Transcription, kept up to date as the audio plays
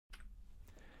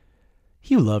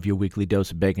You love your weekly dose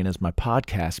of bacon as my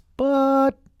podcast,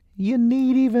 but you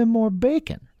need even more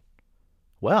bacon.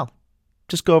 Well,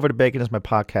 just go over to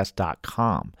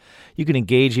baconismypodcast.com. You can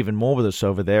engage even more with us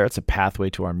over there. It's a pathway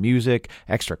to our music,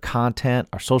 extra content,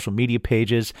 our social media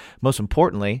pages. Most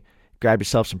importantly, grab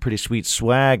yourself some pretty sweet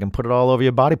swag and put it all over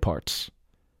your body parts.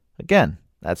 Again,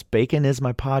 that's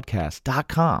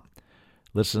baconismypodcast.com.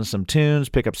 Listen to some tunes,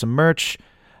 pick up some merch,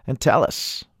 and tell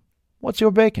us, what's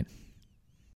your bacon?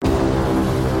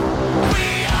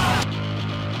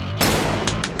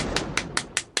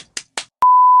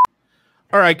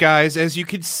 All right, guys, as you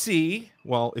can see,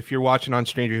 well, if you're watching on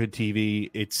Strangerhood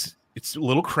TV, it's a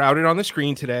little crowded on the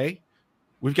screen today.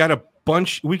 We've got a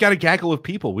gaggle of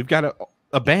people. We've got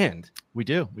a band. We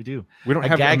do. We don't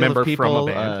have a member from a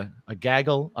band. A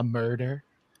gaggle, a murder,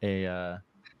 a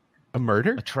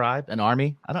murder? A tribe, an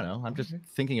army. I don't know. I'm just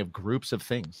thinking of groups of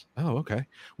things. Oh, okay.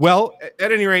 Well,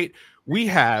 at any rate, we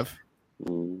have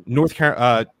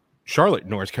Charlotte,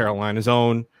 North Carolina's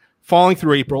own Falling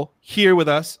Through April here with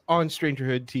us on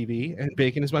Strangerhood TV, and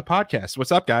Bacon is my podcast.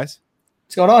 What's up, guys?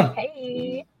 What's going on?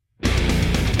 Hey.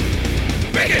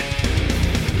 Bacon!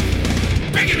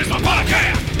 Bacon is my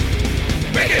podcast!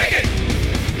 Bacon!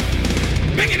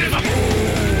 Bacon is my...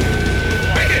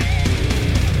 Bacon!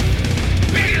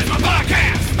 Bacon is my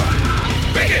podcast!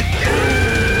 Bacon!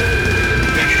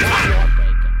 Bacon is my...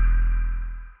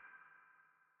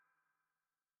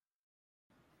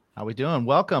 How we doing?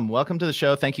 Welcome to the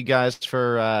show. Thank you guys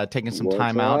for taking some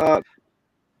time out.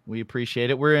 We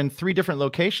appreciate it. We're in 3 different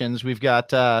locations. We've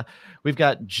got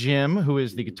Jim, who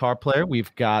is the guitar player.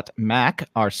 We've got Mac,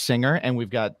 our singer, and we've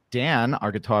got Dan,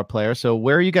 our guitar player. So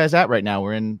where are you guys at right now?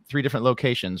 We're in 3 different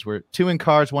locations. We're 2 in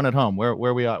cars, 1 at home. Where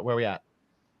we at? We had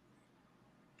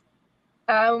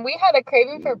a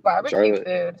craving for barbecue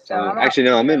food. So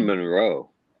I'm in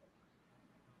Monroe.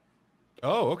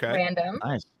 Oh, okay. Random.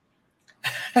 Nice.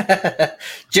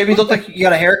 Jim, you look like you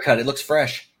got a haircut. It looks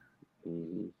fresh.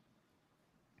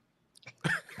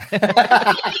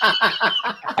 I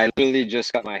literally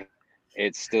just got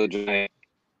it's still dry.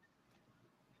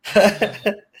 This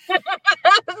is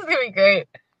gonna be great.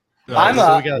 I'm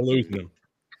losing them.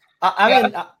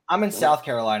 I'm in South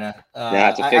Carolina.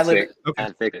 To fix it.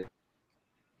 Okay.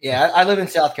 Yeah, I live in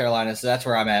South Carolina, so that's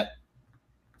where I'm at.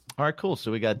 All right, cool.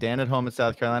 So we got Dan at home in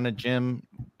South Carolina, Jim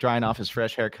drying off his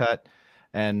fresh haircut,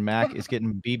 and Mac is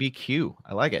getting BBQ.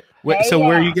 I like it. Wait, so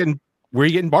where are you getting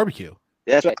barbecue?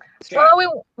 Yeah, that's right.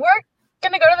 Well, we're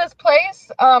gonna go to this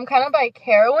place, kind of by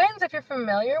Carowinds, if you're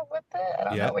familiar with it. I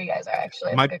don't know where you guys are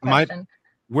actually. That's a good question.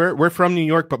 We're from New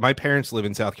York, but my parents live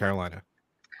in South Carolina.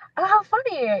 Oh, how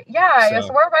funny! Yeah,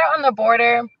 so we're right on the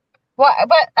border. Well,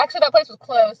 but actually, that place was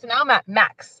closed, so now I'm at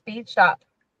Mac's Speed Shop.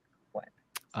 What?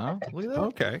 Oh, look at that.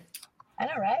 Okay. I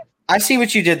know, right? I see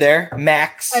what you did there,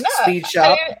 Max Speed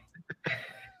Shop.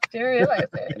 Didn't realize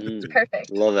it. It's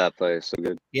perfect. Love that place. So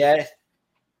good. Yeah,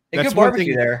 a good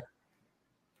barbecue there.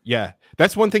 Yeah,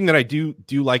 that's one thing that I do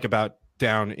like about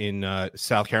down in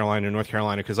South Carolina, North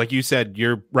Carolina, because like you said,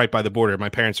 you're right by the border. My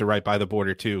parents are right by the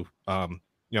border too.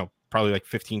 Probably like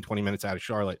 15, 20 minutes out of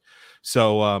Charlotte.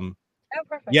 So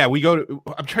yeah, we go to.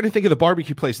 I'm trying to think of the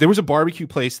barbecue place. There was a barbecue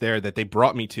place there that they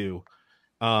brought me to,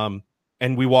 and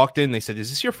we walked in. They said, "Is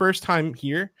this your first time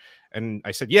here?" And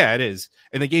I said, "Yeah, it is."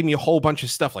 And they gave me a whole bunch of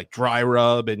stuff like dry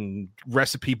rub and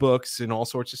recipe books and all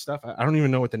sorts of stuff. I don't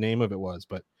even know what the name of it was,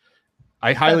 but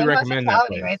I highly recommend that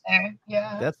place. Right there.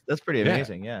 Yeah. That's pretty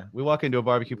amazing. Yeah. We walk into a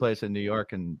barbecue place in New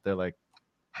York and we're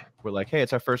like, "Hey,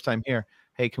 it's our first time here.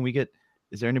 Hey,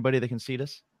 is there anybody that can seat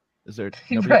us? Is there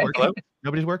nobody working?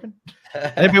 Nobody's working?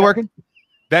 Anybody working?"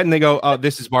 That and they go, "Oh,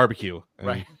 this is barbecue." And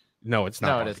right. No, it's not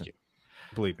No, barbecue. it isn't.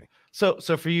 Believe me. So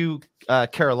for you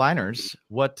Caroliners,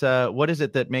 what is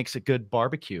it that makes a good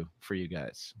barbecue for you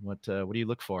guys? What do you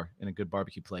look for in a good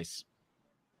barbecue place?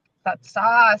 That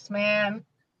sauce, man.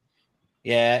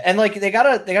 Yeah, and like they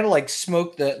gotta like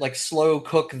smoke slow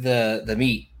cook the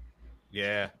meat.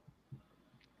 Yeah.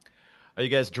 Are you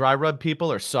guys dry rub people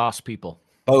or sauce people?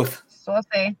 Both.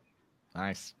 Saucy.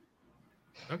 Nice.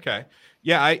 Okay.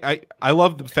 Yeah, I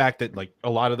love the fact that like a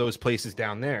lot of those places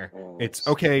down there, it's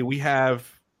okay. We have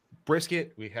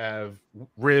brisket, we have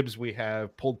ribs, we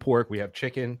have pulled pork, we have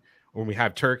chicken, or we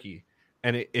have turkey.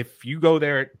 And if you go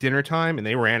there at dinner time and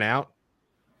they ran out,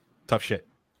 tough shit.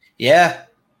 Yeah.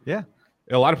 Yeah.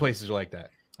 A lot of places are like that.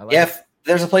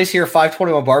 There's a place here,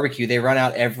 521 Barbecue. They run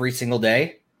out every single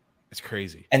day. It's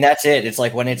crazy. And that's it. It's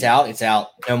like when it's out, it's out.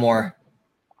 No more.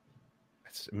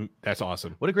 That's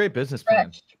awesome. What a great business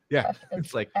plan. Yeah.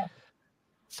 It's like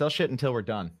sell shit until we're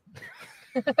done.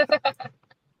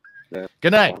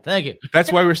 Good night. Thank you.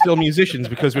 That's why we're still musicians,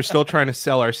 because we're still trying to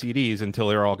sell our CDs until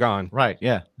they're all gone. Right.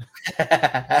 Yeah.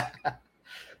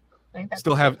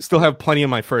 Still have plenty of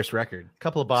my first record. A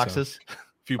couple of boxes. A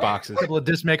few boxes. A couple of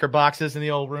disc maker boxes in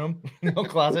the old room, old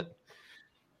closet.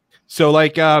 So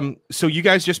like, so you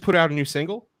guys just put out a new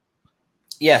single?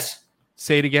 Yes.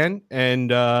 Say It Again,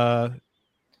 and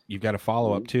you've got a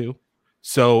follow up too.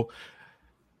 So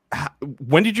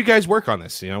when did you guys work on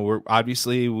this? You know,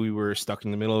 we were stuck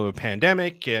in the middle of a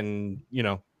pandemic, and you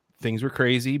know things were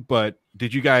crazy. But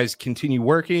did you guys continue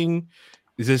working?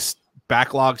 Is this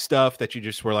backlog stuff that you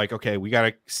just were like, okay, we got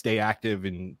to stay active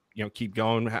and keep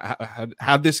going?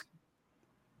 How'd this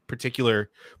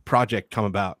particular project come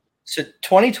about? So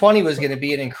 2020 was going to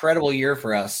be an incredible year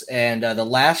for us, and the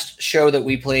last show that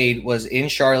we played was in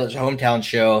Charlotte's hometown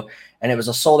show, and it was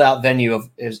a sold out venue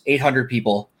it was 800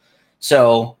 people.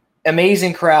 So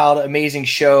amazing crowd, amazing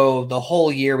show. The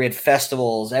whole year we had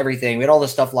festivals, everything. We had all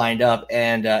this stuff lined up,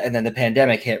 and then the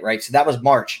pandemic hit, right? So that was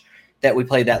March that we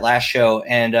played that last show,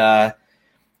 and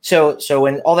so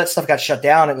when all that stuff got shut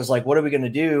down, it was like, what are we going to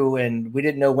do? And we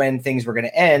didn't know when things were going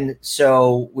to end,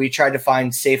 so we tried to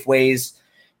find safe ways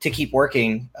to keep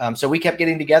working. So we kept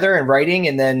getting together and writing,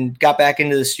 and then got back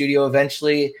into the studio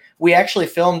eventually. We actually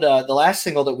filmed the last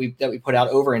single that we put out,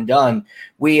 Over and Done.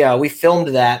 We filmed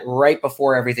that right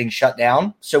before everything shut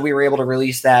down. So we were able to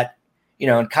release that,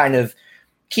 and kind of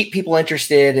keep people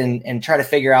interested and try to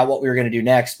figure out what we were going to do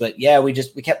next. But yeah, we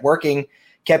kept working,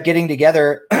 kept getting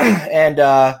together, and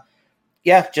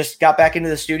just got back into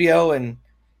the studio and,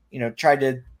 tried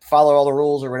to follow all the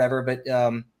rules or whatever. But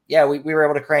we were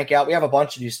able to crank out. We have a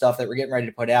bunch of new stuff that we're getting ready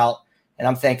to put out, and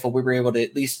I'm thankful we were able to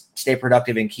at least stay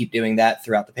productive and keep doing that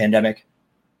throughout the pandemic.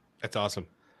 That's awesome.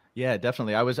 Yeah,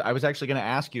 definitely. I was actually going to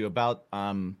ask you about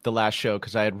the last show,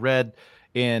 because I had read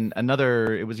in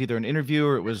another, it was either an interview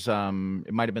or it was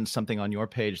it might have been something on your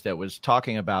page that was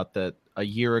talking about that a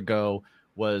year ago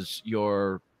was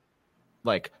your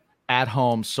like at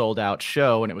home sold out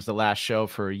show, and it was the last show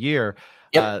for a year.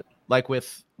 Yep. Like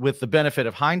with the benefit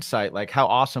of hindsight, like how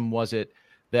awesome was it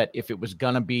that if it was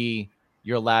going to be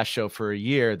your last show for a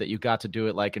year, that you got to do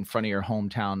it like in front of your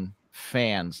hometown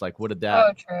fans? Like, what did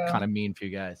that kind of mean for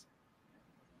you guys?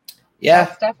 Yeah,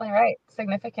 that's definitely right.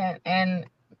 Significant and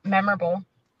memorable.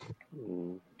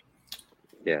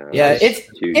 Yeah.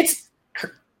 It's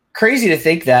crazy to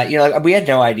think that, like, we had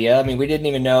no idea. I mean, we didn't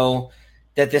even know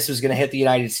that this was going to hit the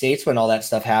United States when all that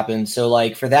stuff happened. So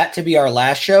like for that to be our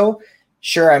last show,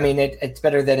 sure. I mean, it's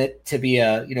better than it to be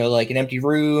like an empty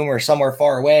room or somewhere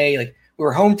far away. Like we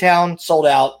were hometown, sold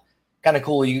out, kind of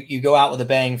cool. You go out with a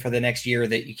bang for the next year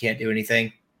that you can't do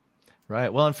anything.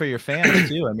 Right. Well, and for your fans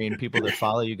too. I mean, people that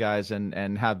follow you guys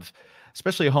and have,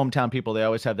 especially hometown people, they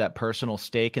always have that personal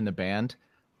stake in the band.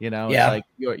 Yeah. It's like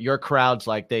your crowds,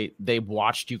 like they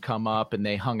watched you come up and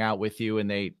they hung out with you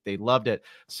and they loved it.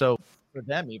 So for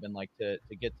them, even like to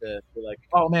get to be like,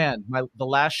 oh man, the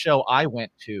last show I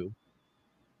went to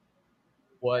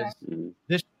was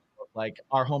this, like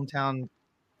our hometown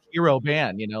hero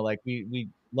band. Like we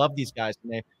love these guys,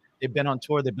 and they've been on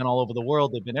tour, they've been all over the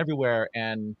world, they've been everywhere,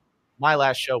 and my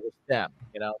last show was them.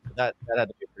 That had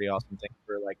to be a pretty awesome thing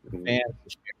for like the fans to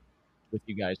share with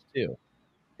you guys too.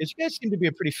 Because you guys seem to be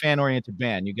a pretty fan-oriented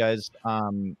band. You guys,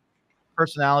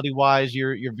 personality-wise,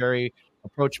 you're very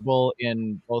approachable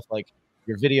in both like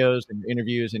your videos and your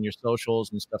interviews and your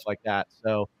socials and stuff like that.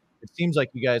 So it seems like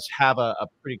you guys have a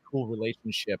pretty cool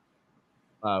relationship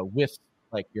with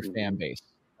like your fan base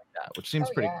like that, which seems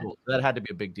pretty cool. So that had to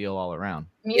be a big deal all around.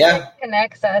 Music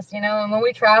connects us, and when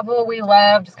we travel, we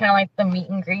love just kind of like the meet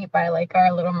and greet by like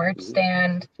our little merch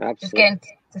stand. Absolutely. Just getting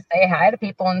to say hi to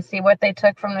people and see what they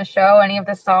took from the show. Any of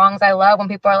the songs I love when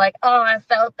people are like, "Oh, I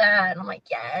felt that," and I'm like,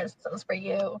 "Yes, that was for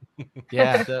you."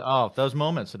 Yeah. Those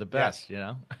moments are the best.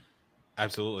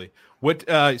 Absolutely. What?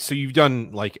 So you've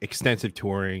done like extensive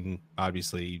touring.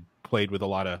 Obviously, played with a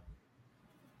lot of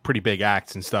pretty big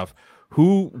acts and stuff.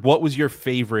 What was your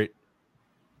favorite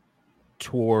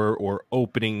tour or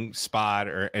opening spot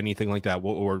or anything like that,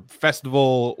 or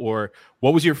festival, or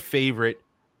what was your favorite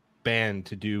band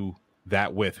to do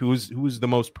that with? Who was the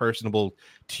most personable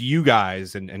to you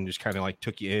guys and just kind of like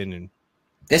took you in? And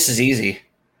this is easy.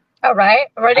 All right,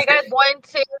 ready, guys? 1,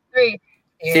 2, 3.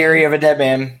 Theory of a Dead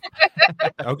Man.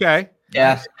 Okay.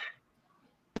 Yeah.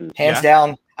 Hands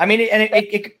down. I mean, and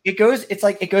it goes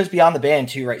beyond the band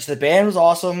too, right? So the band was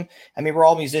awesome. I mean, we're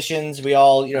all musicians. We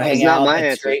all, hang out. Not my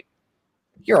answer.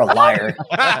 You're a liar.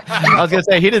 I was gonna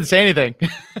say he didn't say anything.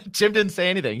 Jim didn't say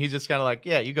anything. He's just kind of like,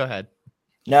 yeah, you go ahead.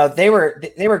 No, they were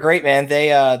great, man. They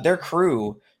their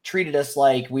crew treated us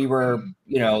like we were,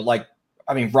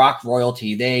 rock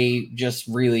royalty. They just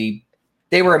really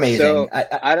They were amazing. So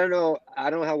I don't know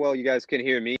how well you guys can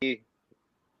hear me.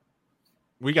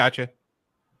 We got you.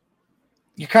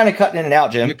 You're kind of cutting in and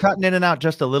out, Jim. You're cutting in and out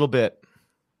just a little bit.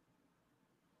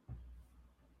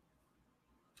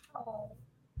 Oh,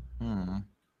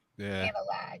 Yeah, and a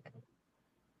lag.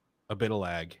 a bit of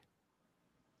lag.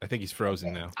 I think he's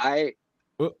frozen now.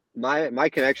 My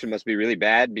connection must be really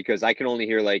bad because I can only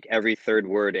hear like every third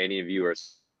word any of you are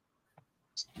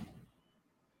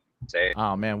saying.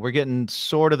 Oh man, we're getting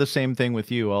sort of the same thing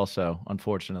with you also,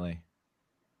 unfortunately.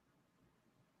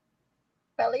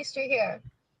 But at least you're here.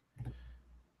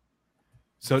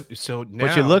 So now,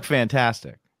 But you look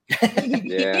fantastic.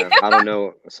 Yeah, I don't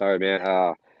know. Sorry,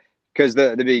 man. Because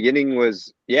the beginning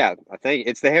was, I think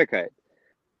it's the haircut.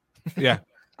 Yeah.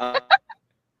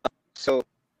 So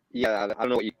yeah, I don't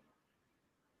know what you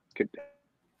could.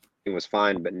 It was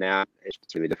fine, but now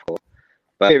it's really difficult.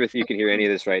 But if you can hear any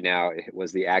of this right now, it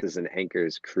was the Axes and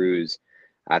Anchors cruise.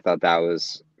 I thought that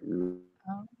was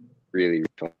really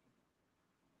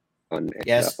fun.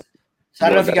 Yes. So I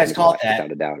don't know if you guys caught that.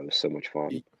 Without a doubt, it was so much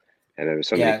fun, and there were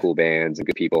so many cool bands and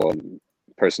good people and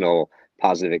personal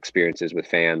positive experiences with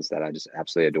fans that I just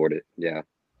absolutely adored it. Yeah.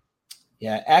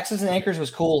 Yeah, Axes and Anchors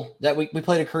was cool. That we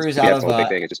played a cruise Yeah, out that's of. the whole big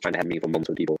thing is just trying to have meaningful moments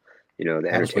with people. You know, the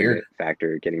That was entertainment weird.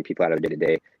 factor, getting people out of day to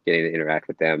day, getting to interact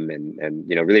with them, and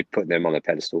you know, really putting them on the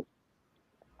pedestal.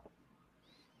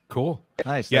 Cool.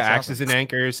 Nice. Yeah, that's Axes awesome. and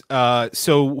Anchors.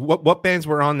 So what bands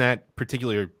were on that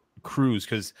particular cruise?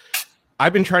 Because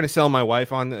I've been trying to sell my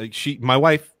wife on my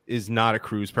wife is not a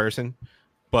cruise person,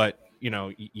 but you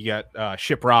know, you got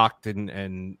Shiprocked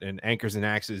and Anchors and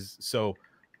Axes. So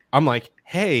I'm like,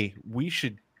 hey, we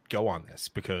should go on this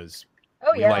because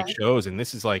Oh we yeah. like shows, and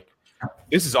this is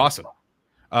awesome.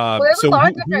 Well, there's a So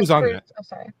lot of who was on different that?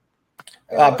 groups.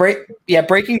 Oh, sorry.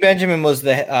 Breaking Benjamin was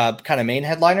the kind of main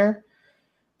headliner.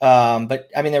 But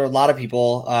I mean, there were a lot of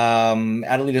people.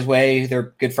 Adelita's Way,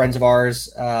 they're good friends of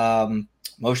ours.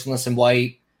 Motionless in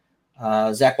White,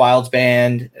 Zach Wild's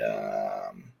band.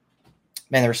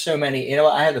 Man, there were so many. You know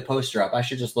what? I have the poster up. I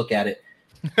should just look at it.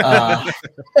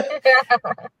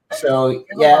 So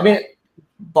yeah, I mean,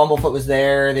 Bumblefoot was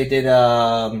there. They did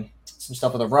some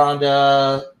stuff with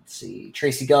Rhonda. Let's see,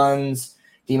 Tracy Guns,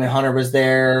 Demon Hunter was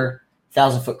there.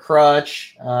 1,000 Foot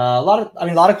Crutch. A lot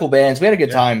of cool bands. We had a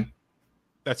good time.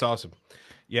 That's awesome.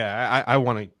 Yeah, I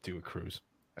want to do a cruise.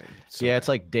 So, Yeah, it's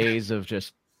like days of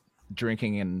just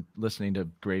drinking and listening to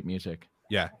great music.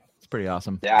 yeah. It's pretty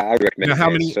awesome. Yeah, I recommend Now, it. how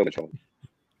It's many- so much fun.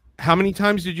 How many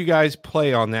times did you guys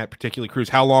play on that particular cruise?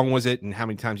 How long was it, and how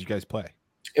many times did you guys play?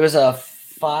 It was a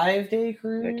 5-day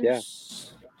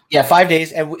cruise. Heck Yeah, 5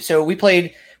 days, and so we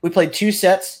played 2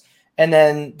 sets, and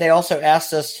then they also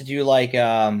asked us to do like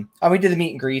we did the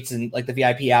meet and greets and like the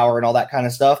VIP hour and all that kind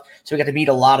of stuff. So we got to meet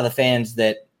a lot of the fans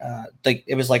that like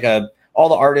it was like all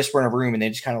the artists were in a room and they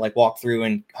just kind of like walked through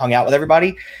and hung out with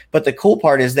everybody. But the cool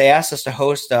part is they asked us to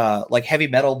host like heavy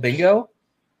metal bingo.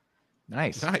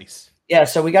 Nice. Nice. Yeah,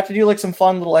 so we got to do like some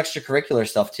fun little extracurricular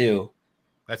stuff too.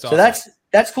 That's So awesome.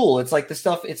 that's cool. It's like the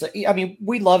stuff. It's like, I mean,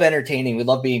 we love entertaining. We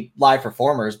love being live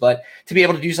performers, but to be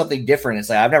able to do something different, it's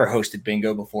like I've never hosted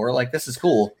bingo before. Like this is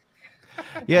cool.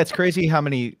 Yeah, it's crazy how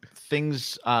many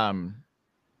things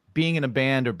being in a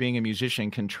band or being a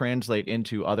musician can translate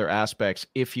into other aspects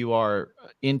if you are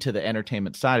into the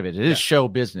entertainment side of it. It is show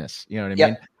business. You know what I Yep.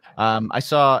 mean? I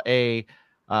saw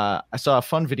a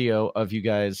fun video of you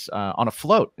guys on a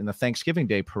float in the Thanksgiving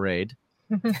Day parade,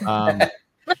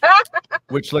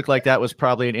 which looked like that was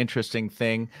probably an interesting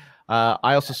thing.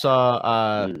 I also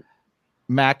saw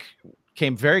Mac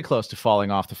came very close to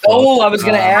falling off the float. Oh, I was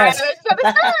going to I ask. was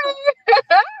gonna say.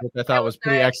 Which I thought was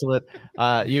pretty excellent.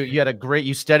 You had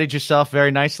you steadied yourself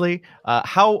very nicely.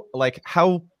 How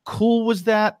cool was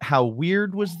that? How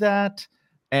weird was that?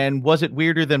 And was it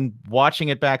weirder than watching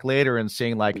it back later and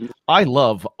seeing like, I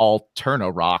love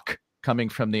alterna rock coming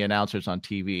from the announcers on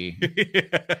TV?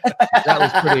 That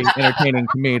was pretty entertaining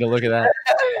to me to look at that.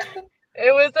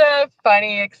 It was a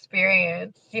funny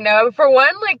experience, you know. For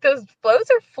one, like those floats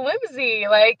are flimsy,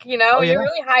 like Oh, yeah? you're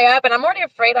really high up, and I'm already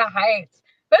afraid of heights.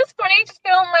 But it's funny just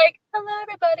feeling like, hello,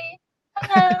 everybody,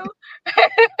 hello,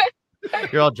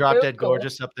 You're all drop Real dead cool.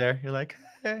 gorgeous up there. You're like,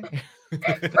 hey.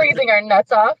 freezing our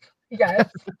nuts off. Yes,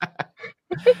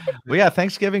 Well, yeah,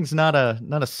 Thanksgiving's not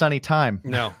a sunny time.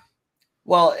 No.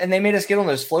 Well, and they made us get on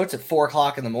those floats at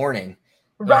 4:00 in the morning.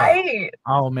 right.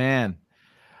 Oh man.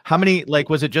 How many, like,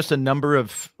 was it just a number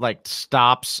of like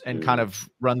stops and kind of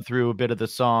run through a bit of the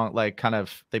song? Like kind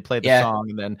of, they played the Yeah. song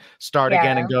and then start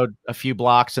again and go a few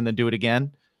blocks and then do it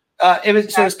again.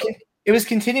 It was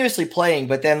continuously playing,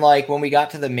 but then like when we got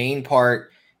to the main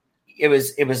part, it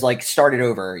was like started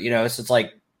over, you know. So it's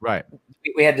like Right.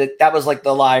 we had to, that was like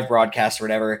the live broadcast or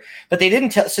whatever, but they didn't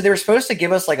tell. So they were supposed to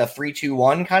give us like a 3, 2,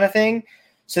 1 kind of thing.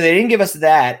 So they didn't give us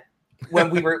that when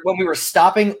we were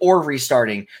stopping or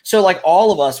restarting. So like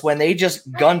all of us, when they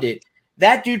just gunned it,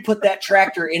 that dude put that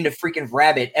tractor into freaking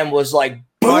Rabbit and was like,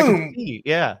 boom.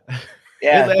 Yeah.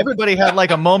 Yeah. Everybody had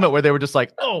like a moment where they were just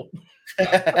like, oh.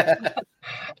 Because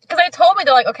they told me,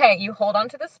 they're like, okay, you hold on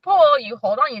to this pole, you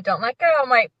hold on, you don't let go. I'm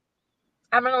like,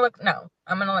 I'm gonna let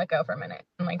go for a minute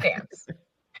and like dance.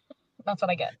 That's what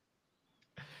I get.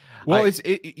 Well,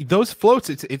 those floats.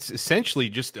 It's essentially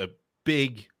just a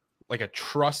big, like a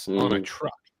truss on a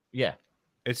truck. Yeah,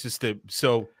 it's just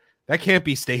so that can't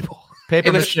be stable.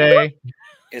 Paper mache.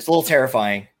 It's a little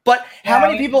terrifying. But how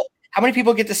many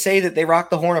people get to say that they rock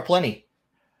the horn of plenty?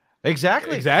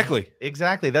 Exactly. That's We're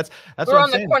what on I'm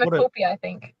the saying. cornucopia, I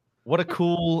think. What a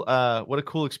cool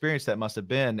experience that must have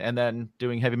been. And then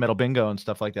doing heavy metal bingo and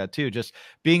stuff like that too. Just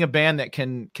being a band that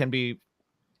can be,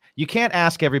 you can't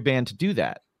ask every band to do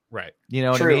that. Right. You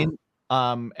know True. what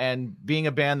I mean? And being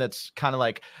a band that's kind of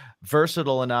like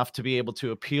versatile enough to be able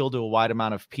to appeal to a wide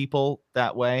amount of people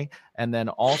that way. And then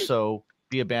also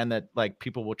be a band that like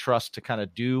people will trust to kind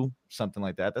of do something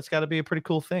like that. That's got to be a pretty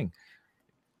cool thing.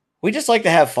 We just like to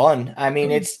have fun. I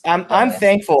mean, I'm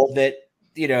thankful that,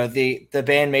 you know, the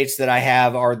bandmates that I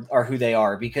have are who they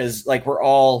are, because like we're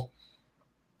all,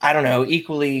 I don't know,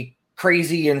 equally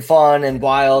crazy and fun and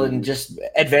wild and just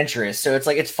adventurous. So it's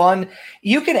like, it's fun.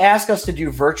 You can ask us to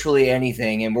do virtually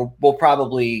anything and we'll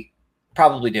probably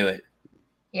do it.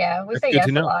 Yeah, we That's say good yes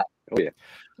to a know. lot. Oh yeah.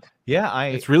 Yeah,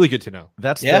 it's really good to know.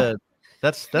 That's Yeah.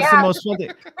 that's Yeah. the most fun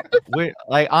thing. We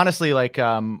like honestly like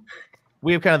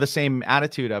we have kind of the same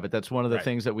attitude of it. That's one of the Right.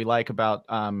 things that we like about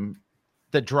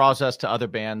that draws us to other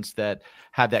bands that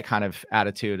have that kind of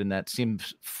attitude and that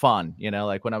seems fun. You know,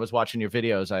 like when I was watching your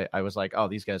videos, I was like, oh,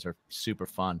 these guys are super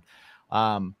fun.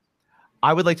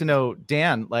 I would like to know,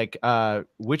 Dan, like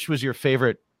which was your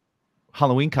favorite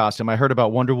Halloween costume? I heard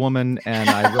about Wonder Woman and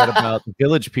I read about the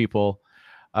Village People.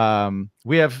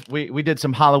 We did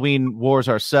some Halloween wars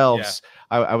ourselves.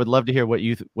 I would love to hear what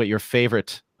your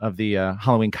favorite of the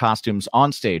Halloween costumes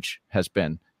on stage has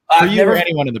been for you or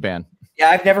anyone in the band. Yeah,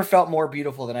 I've never felt more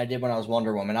beautiful than I did when I was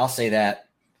Wonder Woman. I'll say that.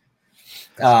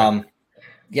 Yeah,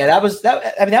 that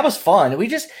was fun. We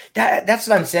just that's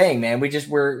what I'm saying, man.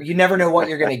 You never know what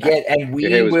you're gonna get, and we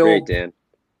Your hair was will. great, Dan.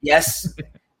 Yes,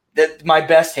 my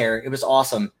best hair. It was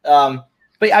awesome. But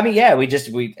I mean, yeah,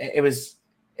 it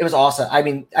was awesome. I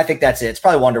mean, I think that's it. It's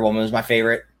probably Wonder Woman was my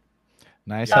favorite.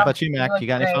 Nice. Yeah, How about you, Mac? it was You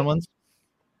got any great. fun ones?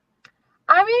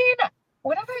 I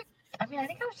mean, I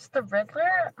think it was just the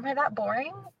Riddler. Am I that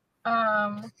boring?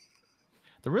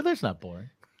 The Riddler's not boring.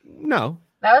 No.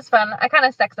 That was fun. I kind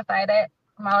of sexified it.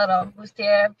 My little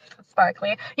bustier,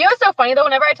 sparkly. You know what's so funny though?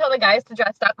 Whenever I tell the guys to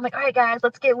dress up, I'm like, all right, guys,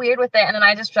 let's get weird with it. And then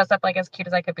I just dress up like as cute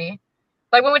as I could be.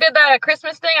 Like when we did the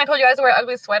Christmas thing, I told you guys to wear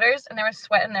ugly sweaters and they were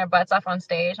sweating their butts off on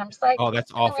stage. I'm just like, Oh,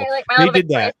 that's awful. like my They little did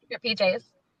that. PJs.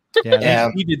 Yeah. Yeah.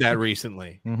 We did that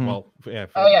recently. Mhm. Well, yeah.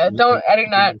 Oh yeah, don't edit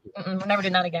that. We're never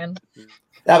doing that again.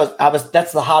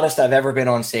 That's the hottest I've ever been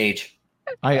on stage.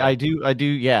 I do.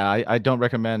 Yeah, I don't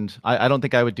recommend. I don't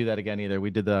think I would do that again either.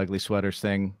 We did the ugly sweaters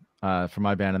thing for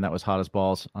my band, and that was hot as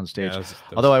balls on stage. Yeah,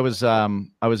 Although I was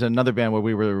in another band where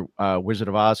we were Wizard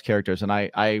of Oz characters, and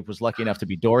I was lucky enough to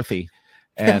be Dorothy,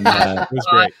 and it was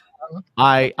great.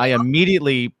 I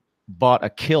immediately bought a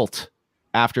kilt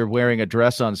after wearing a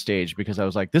dress on stage because I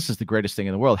was like, this is the greatest thing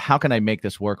in the world. How can I make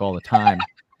this work all the time?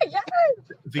 Yes.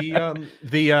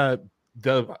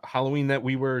 The Halloween that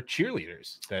we were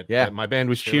cheerleaders, Yeah. that my band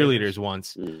was cheerleaders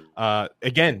once.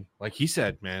 Again, like he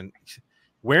said, man,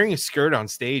 wearing a skirt on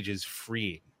stage is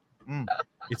freeing. Mm.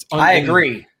 It's I unbelievable.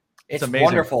 agree. It's amazing.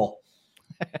 wonderful.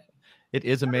 It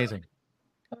is amazing.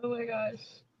 Oh my gosh.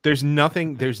 There's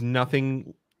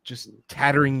nothing just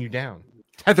tethering you down.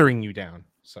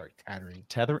 Sorry, tattering.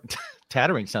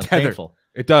 Tattering sounds Tether. painful.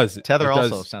 It does. Tether It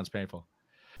does. also sounds painful.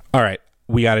 All right.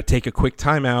 We got to take a quick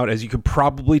time out. As you could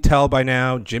probably tell by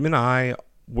now, Jim and I,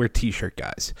 we're t-shirt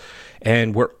guys.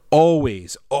 And we're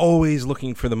always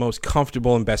looking for the most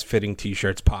comfortable and best fitting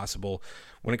t-shirts possible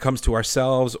when it comes to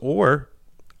ourselves or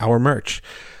our merch.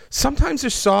 Sometimes they're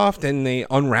soft and they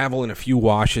unravel in a few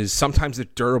washes. Sometimes they're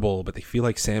durable, but they feel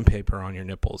like sandpaper on your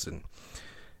nipples. And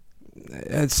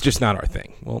it's just not our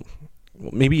thing. Well,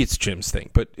 maybe it's Jim's thing,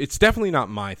 but it's definitely not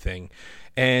my thing.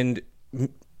 And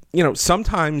you know,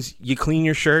 sometimes you clean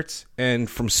your shirts and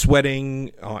from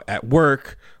sweating at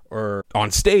work or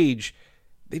on stage,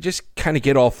 they just kind of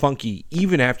get all funky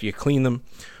even after you clean them.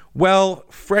 Well,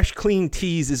 Fresh Clean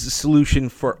Tees is a solution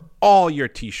for all your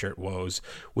t-shirt woes.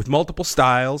 With multiple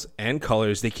styles and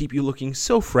colors, they keep you looking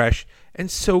so fresh and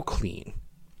so clean.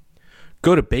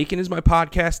 Go to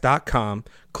baconismypodcast.com,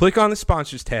 click on the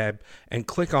sponsors tab, and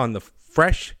click on the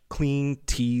Fresh Clean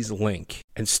Teas link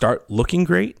and start looking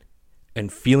great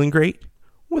and feeling great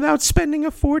without spending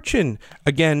a fortune.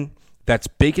 Again, that's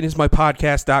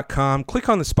baconismypodcast.com. Click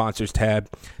on the sponsors tab,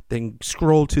 then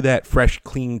scroll to that Fresh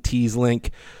Clean Teas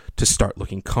link to start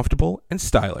looking comfortable and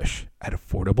stylish at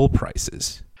affordable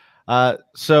prices.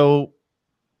 So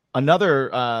another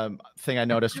thing I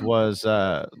noticed was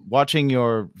watching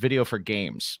your video for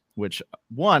games, which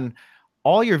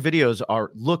all your videos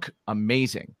look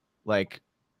amazing. Like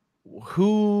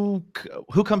who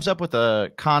comes up with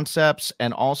the concepts,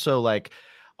 and also like,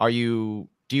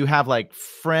 do you have like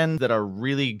friends that are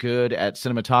really good at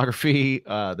cinematography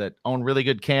that own really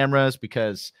good cameras?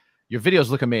 Because your videos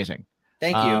look amazing.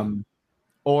 Thank you.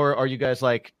 Or are you guys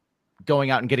like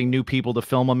going out and getting new people to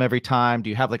film them every time?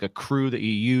 Do you have like a crew that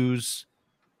you use?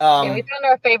 Yeah, we found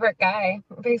our favorite guy,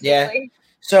 basically. Yeah.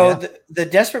 So the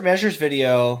Desperate Measures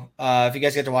video, if you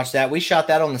guys get to watch that, we shot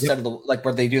that on the set of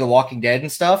where they do The Walking Dead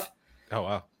and stuff. Oh,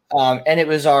 wow. And it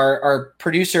was our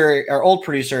producer, our old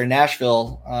producer in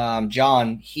Nashville,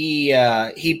 John. He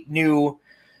knew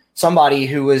somebody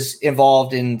who was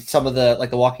involved in some of the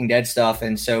Walking Dead stuff,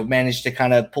 and so managed to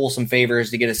kind of pull some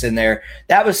favors to get us in there.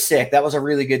 That was sick. That was a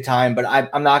really good time. But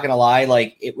I'm not gonna lie,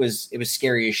 like it was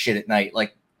scary as shit at night.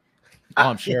 Like,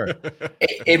 I'm sure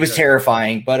it was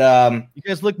terrifying. But you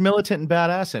guys looked militant and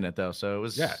badass in it though, so it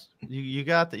was you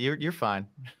got that. You're fine.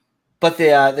 But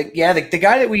the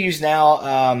guy that we use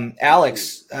now,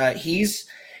 Alex, he's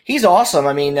awesome.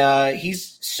 I mean,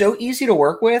 he's so easy to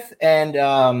work with, and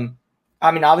I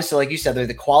mean, obviously, like you said,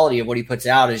 the quality of what he puts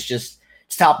out is it's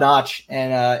top notch.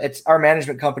 And it's our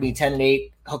management company, 10 and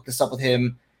 8, hooked us up with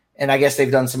him, and I guess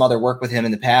they've done some other work with him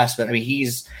in the past. But I mean,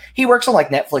 he works on like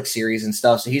Netflix series and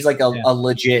stuff, so he's like a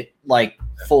legit like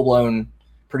full blown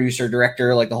producer,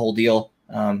 director, like the whole deal.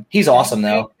 He's awesome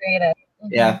though. Creative.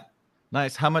 Yeah.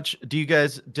 Nice. How much do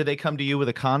they come to you with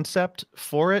a concept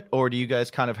for it, or do you guys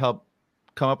kind of help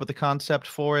come up with the concept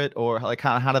for it, or like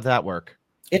how did that work?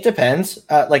 It depends.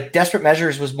 Like Desperate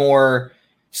Measures was more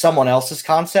someone else's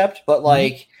concept, but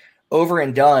like Over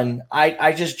and Done,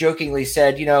 I just jokingly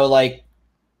said, like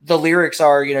the lyrics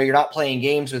are, you're not playing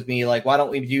games with me. Like, why don't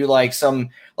we do like some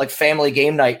like family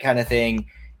game night kind of thing?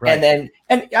 Right. And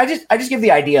I just give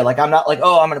the idea. Like, I'm not like,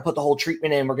 oh, I'm going to put the whole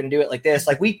treatment in. We're going to do it like this.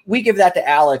 Like we give that to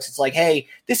Alex. It's like, hey,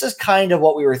 this is kind of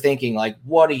what we were thinking. Like,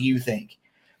 what do you think?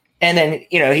 And then,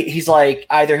 he's like,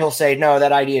 either he'll say, no,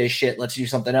 that idea is shit. Let's do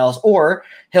something else. Or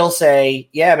he'll say,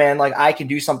 yeah, man, like I can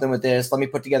do something with this. Let me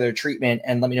put together a treatment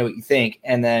and let me know what you think.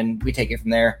 And then we take it from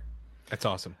there. That's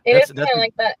awesome. It is kind of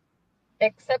like that,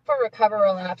 except for Recover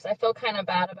Relapse. I feel kind of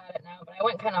bad about it now, but I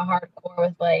went kind of hardcore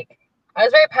with like, I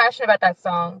was very passionate about that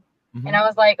song. Mm-hmm. And I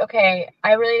was like, okay,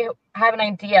 I really have an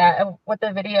idea of what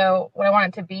I want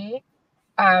it to be.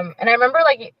 And I remember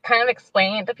like kind of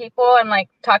explaining it to people and like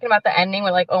talking about the ending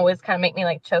would like always kind of make me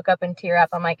like choke up and tear up.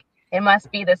 I'm like, it must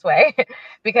be this way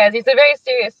because it's a very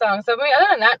serious song. So I mean, other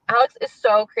than that, Alex is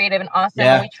so creative and awesome.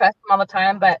 Yeah. And we trust him all the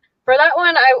time. But for that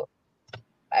one,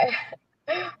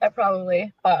 I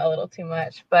probably fought a little too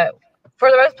much. But for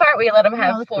the most part, we let him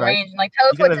have full range and like tell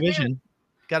us what to do.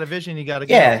 Got a vision, you got to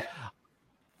go. Yeah.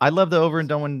 I love the Over and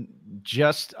Done one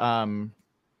just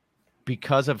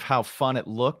because of how fun it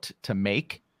looked to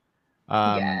make.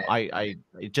 It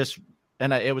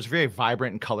was very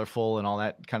vibrant and colorful and all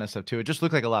that kind of stuff too. It just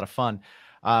looked like a lot of fun.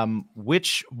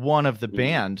 Which one of the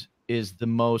band is the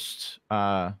most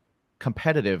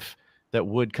competitive that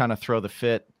would kind of throw the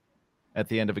fit at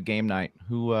the end of a game night?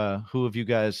 Who of you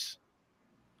guys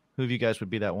would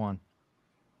be that one?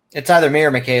 It's either me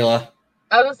or Michaela.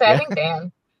 I was gonna say, I think Dan.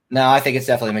 No, I think it's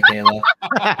definitely Michaela.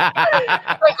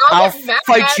 Like, I'll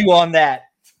fight you on that.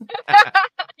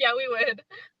 Yeah, we would.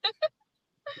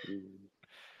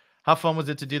 How fun was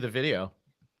it to do the video?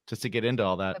 Just to get into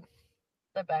all that.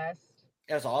 The best.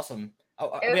 It was awesome.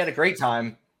 We had a great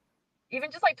time.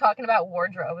 Even just like talking about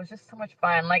wardrobe was just so much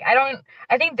fun. Like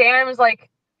I think Dan was like,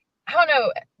 I don't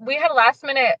know. We had a last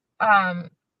minute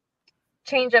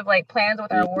change of like plans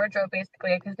with our wardrobe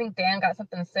basically because I think Dan got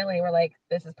something silly. We're like,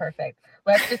 this is perfect.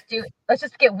 Let's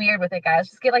just get weird with it, guys.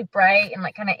 Just get like bright and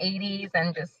like kind of 80s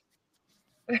and just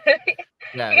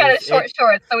yeah, we got shorts,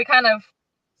 so we kind of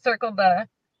circled the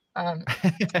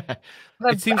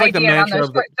it seems like the mantra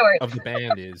of the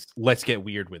band is let's get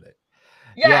weird with it.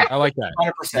 Yeah, I like that.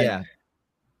 100%. Yeah,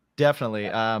 definitely.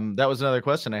 That was another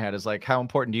question I had is like, how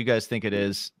important do you guys think it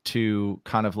is to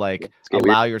kind of like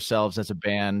allow yourselves as a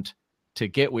band to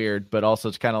get weird, but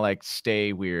also to kind of like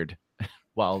stay weird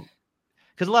because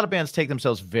a lot of bands take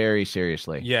themselves very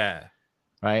seriously. Yeah.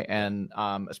 Right. And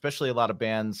especially a lot of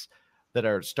bands that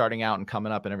are starting out and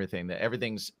coming up and everything, that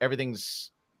everything's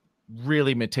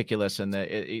really meticulous, and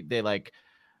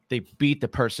they beat the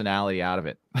personality out of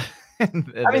it.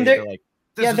 And I mean, they're like,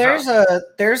 this yeah, is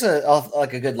there's a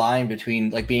like a good line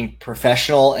between like being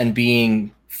professional and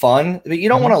being fun, but you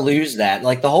don't want to lose that.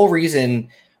 Like the whole reason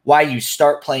why you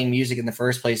start playing music in the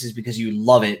first place is because you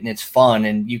love it and it's fun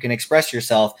and you can express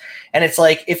yourself. And it's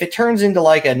like, if it turns into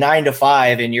like a 9 to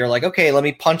 5 and you're like, okay, let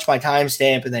me punch my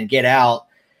timestamp and then get out,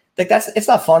 like it's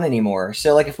not fun anymore.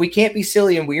 So like, if we can't be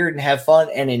silly and weird and have fun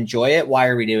and enjoy it, why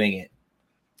are we doing it?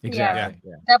 exactly.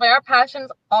 Yeah. Definitely, our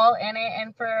passion's all in it,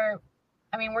 and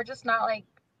we're just not like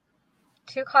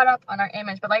too caught up on our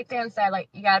image. But like Dan said, like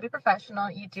you gotta be professional.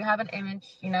 You do have an image,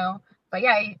 But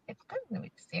yeah, it's good to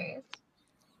be serious.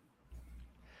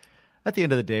 At the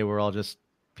end of the day, we're all just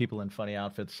people in funny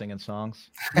outfits singing songs.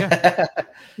 You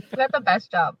got the best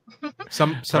job.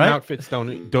 Some Right? outfits don't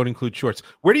include shorts.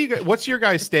 What's your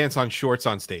guys' stance on shorts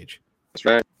on stage? That's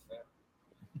right.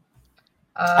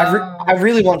 I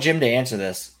really want Jim to answer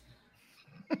this.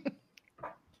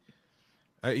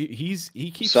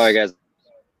 He keeps. Sorry, guys.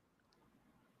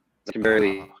 I can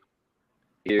barely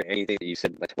hear anything that you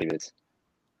said in like 20 minutes.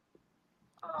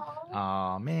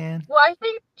 Oh man. Well, I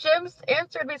think Jim's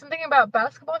answer would be something about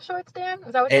basketball shorts, Dan.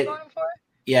 Is that what you're going for?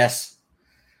 Yes.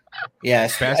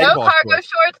 Yes. No Basketball cargo shorts.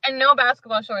 shorts and no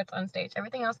basketball shorts on stage.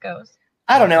 Everything else goes.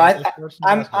 I don't know.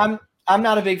 I'm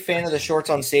not a big fan of the shorts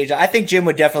on stage. I think Jim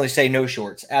would definitely say no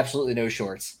shorts. Absolutely no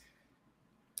shorts.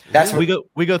 That's we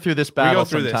go through this battle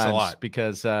through this a sometimes lot.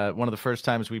 because one of the first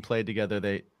times we played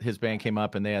together, his band came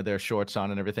up and they had their shorts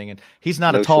on and everything, and he's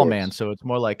not No a tall shorts. man, so it's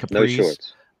more like No capris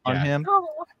shorts. on Yeah. him. Oh,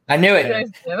 I knew you it.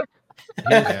 guys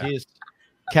do. He is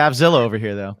Cavzilla over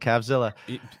here, though. Cavzilla.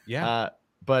 Yeah.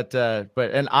 But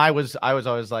I was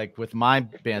always like, with my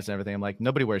bands and everything, I'm like,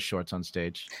 nobody wears shorts on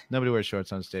stage. Nobody wears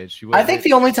shorts on stage. I think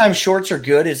the only time shorts are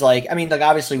good is like, I mean, like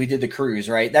obviously we did the cruise,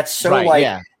 right? That's so Right, like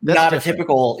yeah. That's not different. a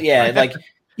typical, like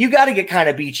you got to get kind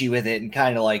of beachy with it and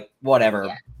kind of like whatever.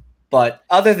 Yeah. But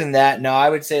other than that, no, I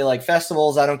would say like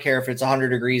festivals. I don't care if it's 100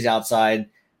 degrees outside.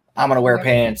 I'm gonna wear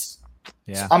pants.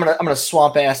 Yeah, I'm gonna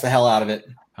swamp ass the hell out of it.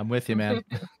 I'm with you, man.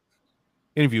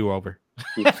 Interview over.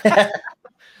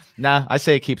 Nah, I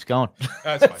say it keeps going.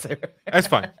 That's fine. That's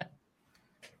fine.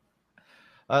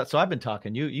 So I've been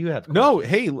talking. You have No,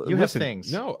 questions. hey, You have listen.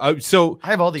 things. No, so I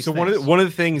have all these. so things. one of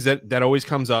the things that always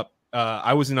comes up.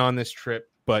 I wasn't on this trip,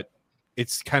 but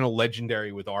it's kind of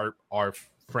legendary with our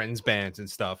friends' bands and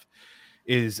stuff.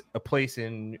 Is a place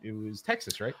it was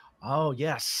Texas, right? Oh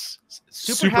yes,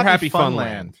 Super Happy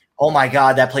Funland. Oh my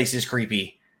god, that place is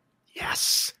creepy.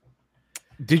 Yes,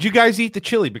 Did you guys eat the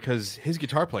chili? Because his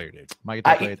guitar player did. my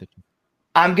guitar I- player.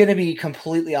 I'm gonna be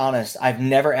completely honest. I've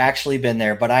never actually been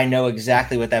there, but I know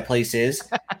exactly what that place is.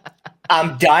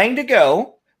 I'm dying to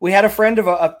go. We had a friend of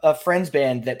a friend's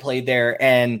band that played there,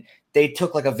 and they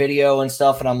took like a video and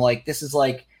stuff. And I'm like, this is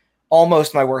like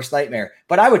almost my worst nightmare.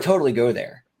 But I would totally go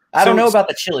there. I don't know about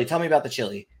the chili. Tell me about the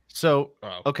chili. So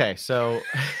Oh. okay, so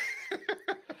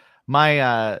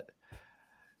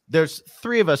there's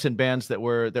 3 of us in bands that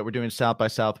were doing South by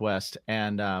Southwest,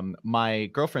 and my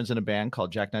girlfriend's in a band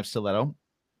called Jackknife Stiletto,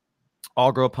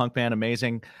 all girl punk band,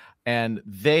 amazing, and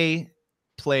they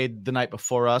played the night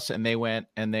before us, and they went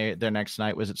and their next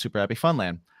night was at Super Happy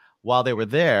Funland. While they were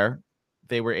there,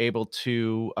 they were able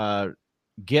to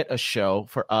get a show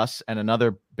for us and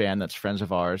another band that's friends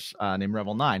of ours named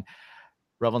Revel 9.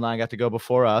 Revel 9 got to go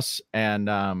before us, and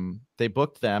they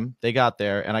booked them. They got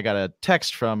there, and I got a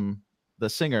text from the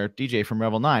singer DJ from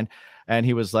Revel 9, and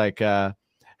he was like,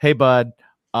 "Hey, bud,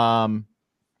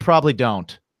 probably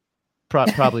don't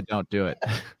do it."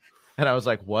 And I was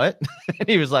like, "What?" And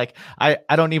he was like, "I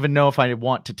don't even know if I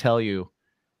want to tell you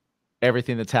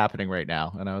everything that's happening right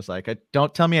now." And I was like,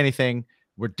 "Don't tell me anything.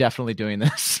 We're definitely doing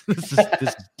this. This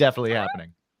is definitely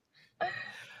happening."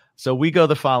 So we go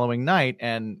the following night,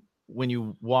 and when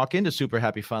you walk into Super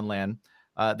Happy Funland,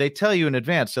 they tell you in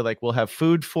advance. So like, we'll have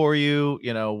food for you.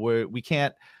 You know, we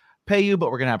can't pay you,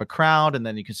 but we're gonna have a crowd, and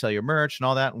then you can sell your merch and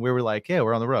all that. And we were like, yeah,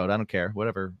 we're on the road. I don't care,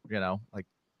 whatever. You know, like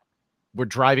we're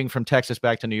driving from Texas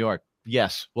back to New York.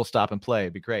 Yes, we'll stop and play.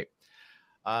 It'd be great.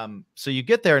 So you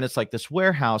get there, and it's like this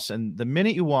warehouse, and the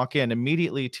minute you walk in,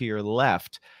 immediately to your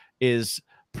left is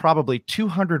probably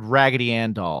 200 Raggedy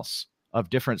Ann dolls of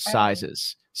different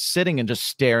sizes sitting and just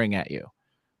staring at you,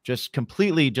 just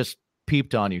completely just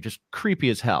peeped on you, just creepy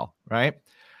as hell, right?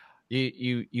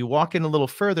 You walk in a little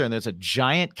further, and there's a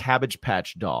giant Cabbage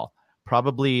Patch doll,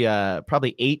 probably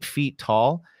 8 feet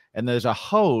tall, and there's a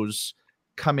hose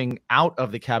coming out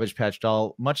of the Cabbage Patch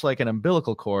doll, much like an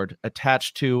umbilical cord,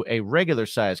 attached to a regular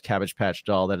sized Cabbage Patch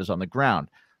doll that is on the ground.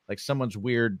 like someone's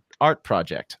weird art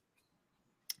project.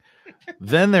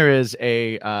 Then there is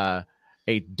a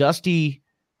dusty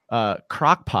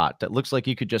crock pot that looks like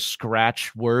you could just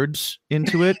scratch words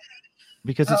into it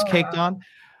because it's caked on,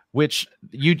 which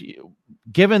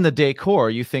given the decor,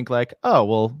 you think like, oh,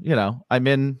 well, you know, I'm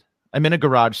in a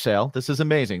garage sale. This is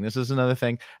amazing. This is another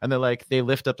thing. And they're like, they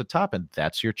lift up the top and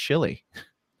that's your chili.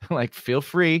 Like, feel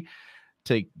free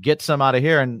to get some out of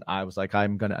here. And I was like,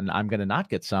 I'm gonna not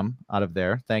get some out of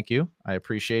there. Thank you. I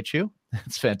appreciate you.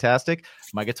 It's fantastic.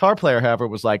 My guitar player, however,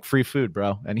 was like, free food,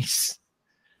 bro. And he's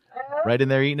right in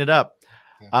there eating it up.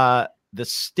 The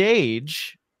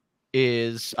stage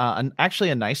is actually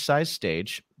a nice size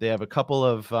stage. They have a couple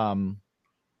of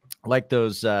like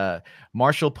those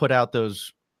Marshall put out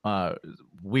those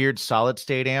weird solid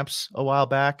state amps a while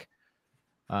back.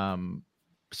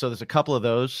 So there's a couple of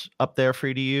those up there for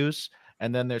you to use.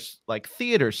 And then there's like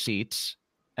theater seats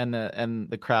and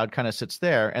the crowd kind of sits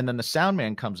there. And then the sound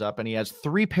man comes up and he has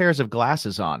 3 pairs of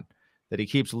glasses on that he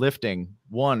keeps lifting,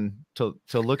 one to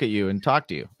look at you and talk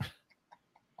to you.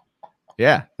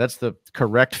 Yeah, that's the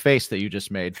correct face that you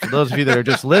just made. For those of you that are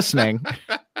just listening,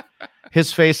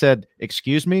 his face said,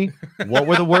 "Excuse me, what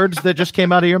were the words that just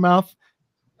came out of your mouth?"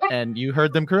 And you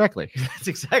heard them correctly. That's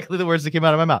exactly the words that came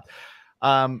out of my mouth.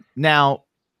 Now,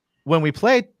 when we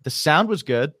played, the sound was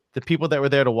good. The people that were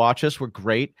there to watch us were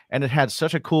great. And it had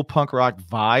such a cool punk rock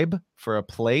vibe for a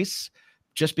place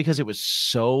just because it was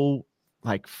so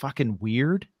like fucking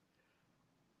weird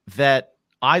that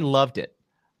I loved it.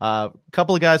 A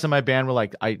couple of guys in my band were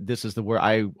like, this is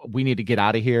we need to get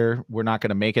out of here. We're not going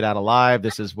to make it out alive.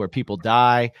 This is where people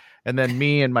die. And then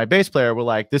me and my bass player were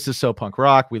like, this is so punk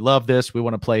rock. We love this. We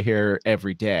want to play here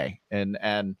every day. And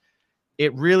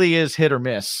it really is hit or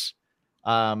miss.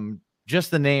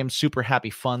 Just the name Super Happy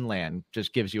Funland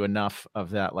just gives you enough of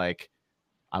that. Like,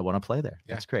 I want to play there.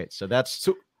 Yeah. That's great. So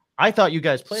I thought you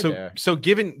guys played there. So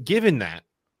given that,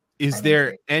 is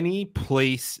there any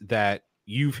place that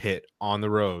you've hit on the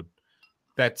road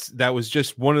that was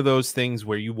just one of those things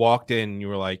where you walked in and you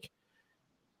were like,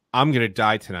 I'm going to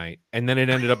die tonight. And then it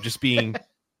ended up just being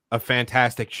a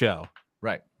fantastic show.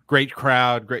 Right. Great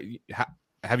crowd. Great.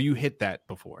 Have you hit that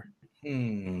before?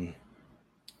 No,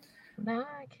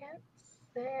 I can't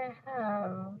say I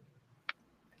have.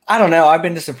 I don't know. I've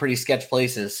been to some pretty sketch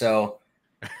places, so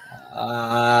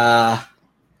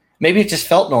maybe it just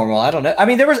felt normal. I don't know. I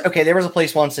mean, there was a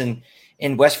place once in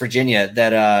West Virginia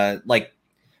that like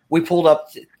we pulled up.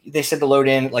 They said to load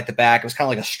in like the back. It was kind of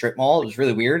like a strip mall. It was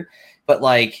really weird. But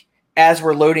like as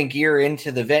we're loading gear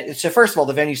into the venue, so first of all,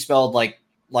 the venue smelled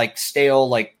like stale,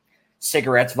 like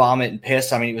cigarettes, vomit, and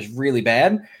piss. I mean, it was really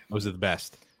bad. Those are the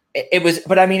best. It was,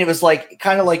 but I mean, it was like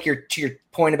kind of like to your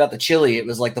point about the chili. It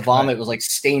was like the vomit was like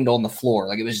stained on the floor,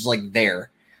 like it was just like there.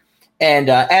 And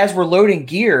as we're loading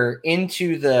gear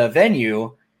into the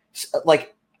venue,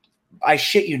 like I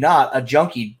shit you not, a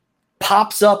junkie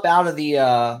pops up out of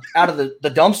the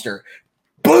dumpster,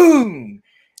 boom,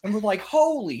 and we're like,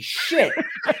 holy shit!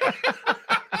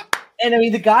 And I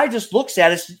mean, the guy just looks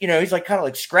at us, you know, he's like kind of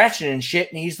like scratching and shit,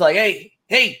 and he's like,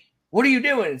 hey, what are you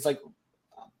doing? It's like,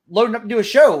 loading up to do a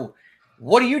show.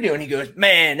 What are you doing? He goes,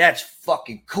 man, that's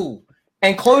fucking cool.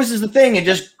 And closes the thing and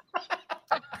just.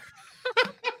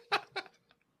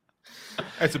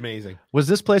 That's amazing. Was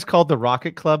this place called the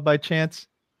Rocket Club by chance?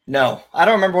 No, I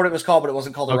don't remember what it was called, but it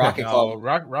wasn't called the Rocket Club.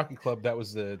 Rocket Club. That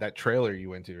was that trailer you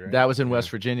went to, right? That was in West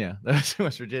Virginia. That was in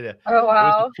West Virginia. Oh,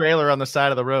 wow. There was a trailer on the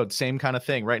side of the road. Same kind of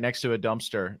thing, right next to a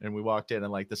dumpster. And we walked in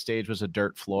and like the stage was a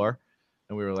dirt floor.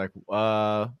 And we were like,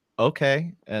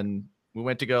 okay. And we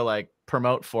went to go like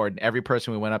promote for it, and every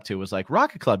person we went up to was like,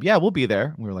 Rocket Club, yeah, we'll be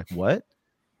there. And we were like, what?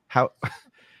 How?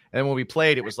 And when we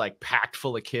played, it was like packed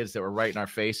full of kids that were right in our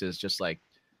faces, just like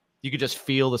you could just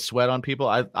feel the sweat on people.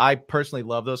 I personally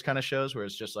love those kind of shows where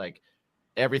it's just like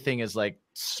everything is like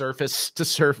surface to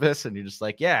surface, and you're just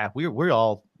like, yeah, we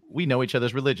know each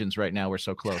other's religions right now. We're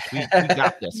so close. We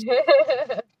got this.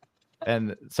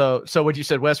 And so when you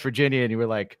said West Virginia, and you were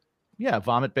like, yeah,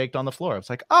 vomit baked on the floor. I was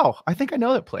like, oh, I think I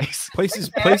know that place. Places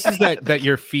that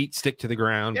your feet stick to the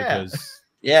ground because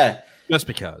just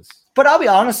because. But I'll be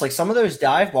honest, like some of those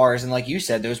dive bars, and like you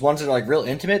said, those ones that are like real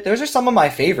intimate, those are some of my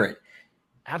favorite.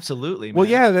 Absolutely. Man. Well,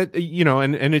 yeah, that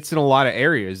and it's in a lot of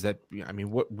areas that I mean,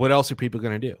 what else are people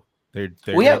going to do?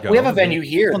 We have a venue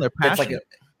here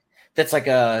that's like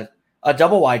a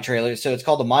double wide trailer, so it's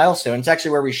called the Milestone. It's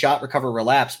actually where we shot Recover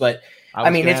Relapse. But I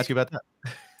mean, ask you about that.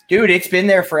 Dude, it's been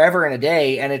there forever and a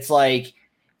day, and it's like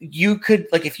you could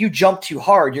like if you jump too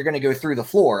hard, you're going to go through the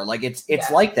floor. Like it's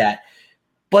like that.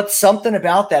 But something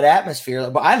about that atmosphere.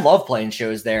 But I love playing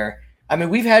shows there. I mean,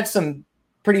 we've had some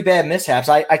pretty bad mishaps.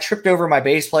 I tripped over my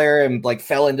bass player and like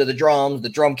fell into the drums. The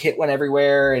drum kit went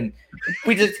everywhere, and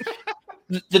we just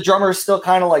the drummer is still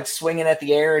kind of like swinging at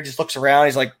the air and just looks around.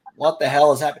 He's like, "What the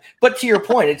hell is happening?" But to your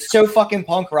point, it's so fucking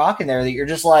punk rock in there that you're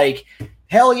just like,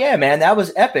 "Hell yeah, man, that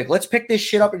was epic. Let's pick this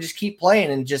shit up and just keep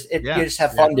playing and you just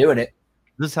have fun doing it."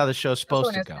 This is how the show's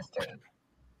supposed to go. History.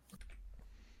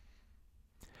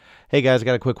 Hey guys, I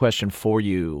got a quick question for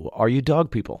you. Are you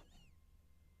dog people?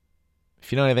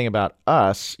 If you know anything about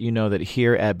us, you know that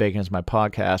here at Bacon is My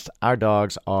Podcast, our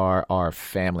dogs are our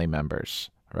family members,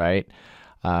 right?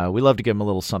 We love to give them a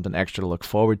little something extra to look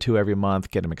forward to every month,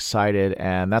 get them excited,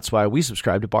 and that's why we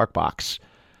subscribe to BarkBox.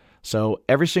 So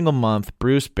every single month,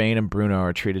 Bruce, Bane, and Bruno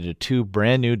are treated to 2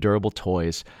 brand new durable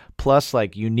toys, plus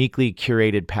like uniquely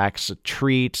curated packs of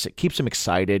treats. It keeps them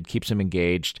excited, keeps them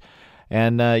engaged,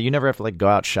 and you never have to like go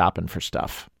out shopping for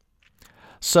stuff.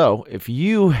 So if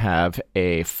you have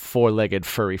a 4-legged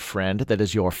furry friend that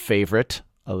is your favorite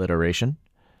alliteration,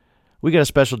 we got a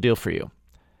special deal for you.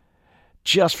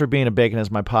 Just for being a Bacon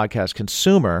is My Podcast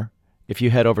consumer, if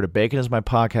you head over to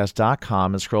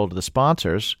baconismypodcast.com and scroll to the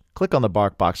sponsors, click on the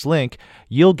BarkBox link,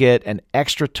 you'll get an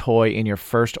extra toy in your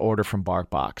first order from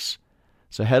BarkBox.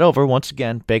 So head over, once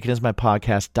again,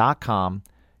 baconismypodcast.com,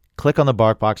 click on the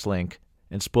BarkBox link,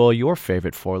 and spoil your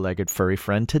favorite 4-legged furry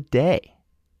friend today.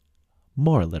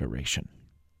 More alliteration.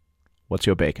 What's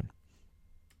your bacon?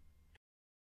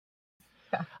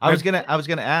 I was gonna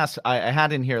ask. I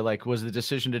had in here like, was the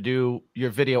decision to do your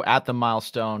video at the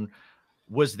Milestone,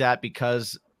 was that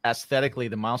because aesthetically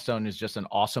the Milestone is just an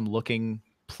awesome looking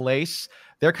place?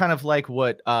 They're kind of like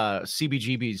what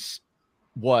CBGB's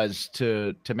was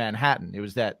to Manhattan. It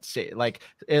was that like,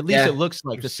 at least it looks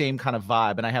like the same kind of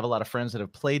vibe. And I have a lot of friends that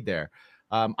have played there.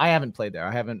 I haven't played there.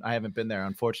 I haven't been there,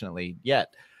 unfortunately,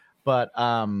 yet. But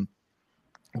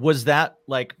was that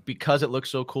like because it looked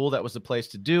so cool that was the place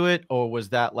to do it, or was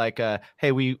that like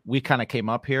hey, we kind of came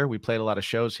up here, we played a lot of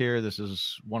shows here, this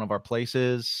is one of our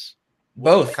places?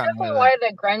 Both. Definitely wanted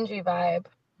a grungy vibe.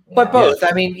 But both.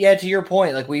 I mean, yeah, to your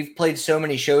point, like we've played so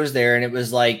many shows there, and it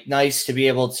was like nice to be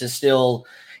able to still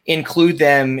include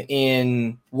them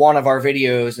in one of our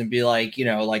videos and be like, you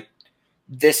know, like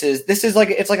this is like,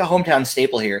 it's like a hometown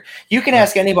staple here. You can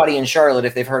ask anybody in Charlotte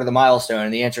if they've heard of the Milestone,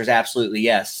 and the answer is absolutely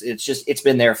yes. It's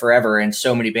been there forever, and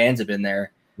so many bands have been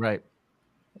there. Right.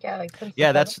 Yeah, like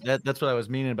that's what I was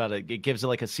meaning about it. It gives it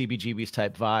like a CBGB's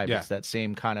type vibe. Yeah. It's that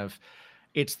same kind of,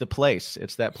 it's the place.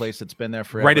 It's that place that's been there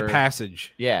forever. Rite of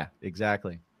passage. Yeah,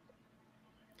 exactly.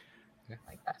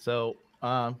 So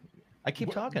I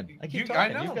keep talking. I keep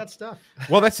talking. You've got stuff.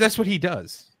 Well, that's what he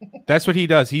does. That's what he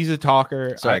does. He's a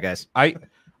talker. Sorry, guys.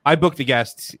 I book the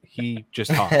guests. He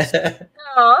just talks.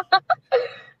 Love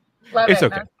it's it.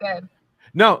 Okay. That's good.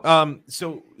 No.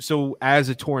 So as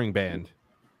a touring band,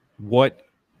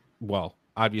 well,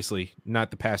 obviously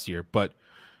not the past year, but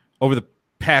over the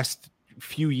past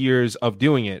few years of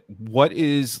doing it,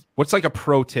 what's like a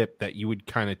pro tip that you would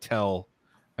kind of tell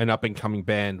an up and coming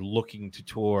band looking to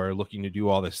tour, looking to do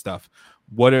all this stuff?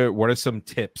 What are some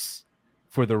tips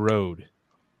for the road?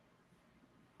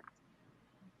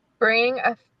 Bring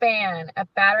a fan, a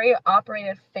battery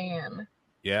operated fan.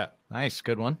 Yeah. Nice.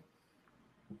 Good one.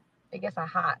 I guess a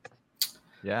hot.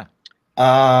 Yeah.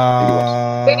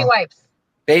 Baby wipes.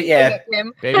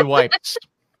 Baby wipes.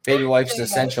 Baby wipes is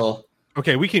essential.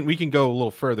 Okay, we can go a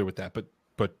little further with that, but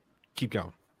keep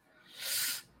going.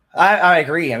 I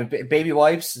agree. I mean, baby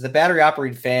wipes, the battery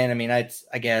operated fan. I mean, I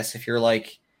guess if you're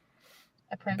like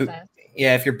a princess,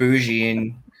 if you're bougie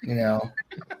and you know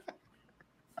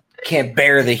can't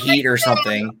bear the heat or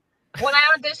something. When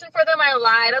I auditioned for them, I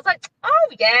lied. I was like, "Oh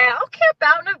yeah, I'll camp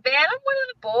out in a van. I'm one of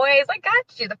the boys. I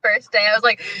got you." The first day, I was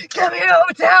like, "Get me a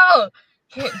hotel."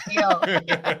 Can't deal.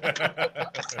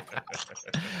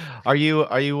 Are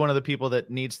you one of the people that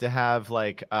needs to have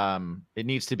like it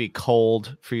needs to be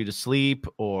cold for you to sleep,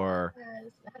 or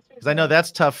because I know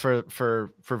that's tough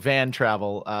for van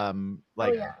travel.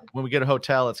 When we get a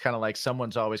hotel, it's kind of like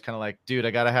someone's always kind of like, dude,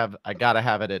 I gotta have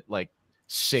it at like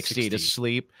 60 to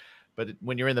sleep. But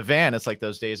when you're in the van, it's like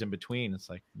those days in between. It's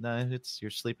like, no,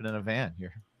 you're sleeping in a van.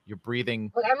 You're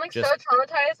breathing. Like, I'm like so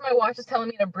traumatized. My watch is telling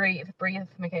me to breathe,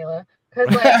 Michaela.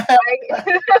 Because like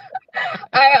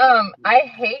I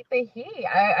hate the heat.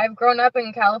 I've grown up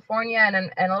in California and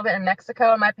a little bit in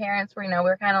Mexico, and my parents were, we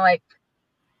were kind of like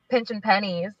pinching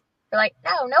pennies. They're like,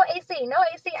 no AC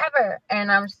ever.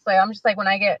 And I'm just like when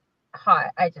I get hot,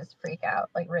 I just freak out,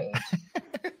 like rage.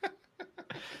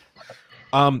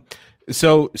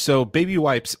 So Baby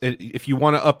Wipes, if you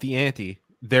want to up the ante,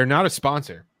 they're not a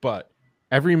sponsor, but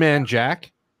Everyman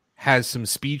Jack has some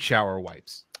speed shower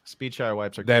wipes. Speed shower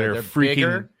wipes are that good. are They're freaking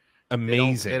bigger.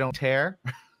 amazing. They don't tear.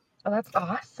 Oh, that's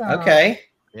awesome. Okay.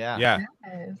 Yeah. Yeah,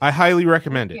 Yes. I highly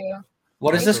recommend Thank it. you.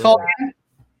 What is Thank this you. called?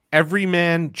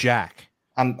 Everyman Jack.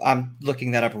 I'm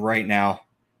looking that up right now.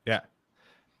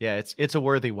 Yeah, it's a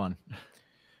worthy one.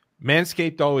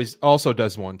 Manscaped also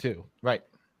does one too. Right.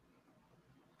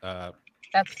 Uh,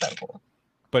 That's so cool.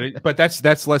 but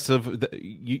that's less of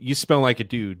you smell like a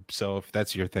dude. So if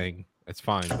that's your thing, that's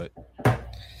fine. But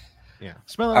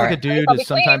Smelling All like right. a dude I'll be is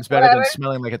sometimes clean, better than whatever.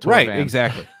 smelling like a toy right, van.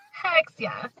 exactly. Heck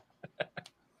yeah.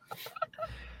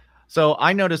 So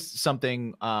I noticed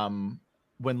something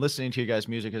when listening to you guys'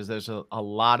 music is there's a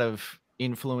lot of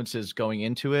influences going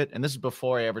into it. And this is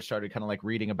before I ever started kind of like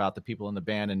reading about the people in the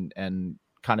band and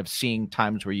kind of seeing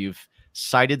times where you've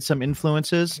cited some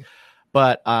influences.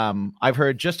 But I've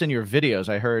heard just in your videos,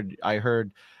 I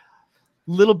heard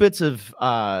little bits of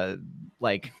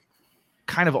like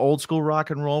kind of old school rock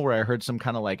and roll where I heard some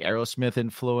kind of like Aerosmith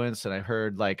influence, and I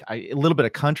heard like a little bit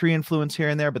of country influence here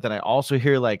and there, but then I also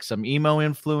hear like some emo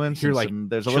influence. Hear and like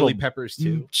there's a Chili little Peppers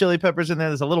too. Chili Peppers in there.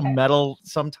 There's a little metal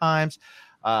sometimes.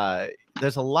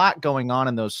 There's a lot going on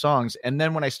in those songs. And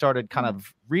then when I started kind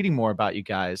of reading more about you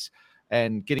guys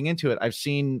and getting into it, I've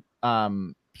seen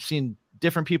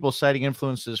different people citing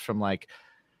influences from like,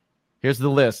 here's the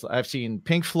list. I've seen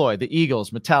Pink Floyd, the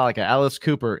Eagles, Metallica, Alice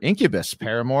Cooper, Incubus,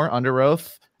 Paramore, Under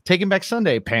Oath, Taking Back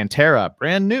Sunday, Pantera,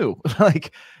 Brand New.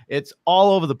 Like it's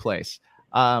all over the place.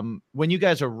 When you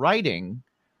guys are writing,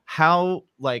 how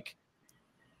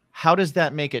does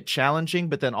that make it challenging?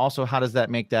 But then also how does that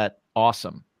make that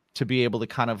awesome to be able to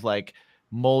kind of like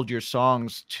mold your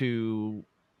songs to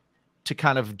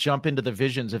kind of jump into the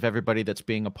visions of everybody that's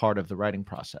being a part of the writing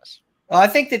process? Well, I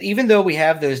think that even though we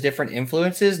have those different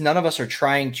influences, none of us are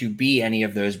trying to be any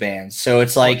of those bands. So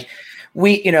it's like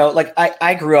like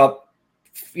I grew up,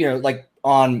 like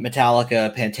on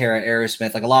Metallica, Pantera,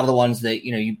 Aerosmith, like a lot of the ones that,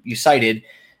 you cited.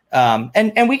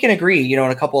 And we can agree, in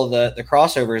a couple of the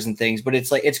crossovers and things, but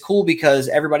it's like, it's cool because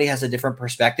everybody has a different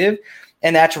perspective.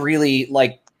 And that's really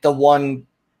like the one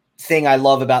thing I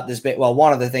love about this band. Well,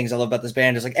 one of the things I love about this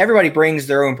band is like everybody brings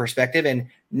their own perspective and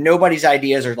nobody's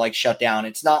ideas are like shut down.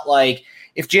 It's not like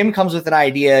if Jim comes with an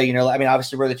idea,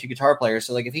 obviously we're the two guitar players.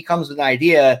 So like if he comes with an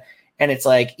idea and it's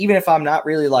like, even if I'm not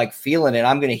really like feeling it,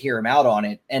 I'm going to hear him out on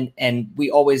it. And we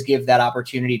always give that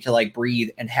opportunity to like breathe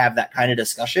and have that kind of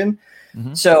discussion.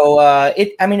 Mm-hmm. So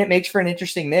it makes for an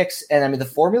interesting mix. And the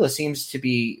formula seems to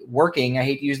be working. I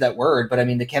hate to use that word, but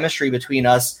the chemistry between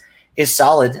us is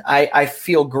solid. I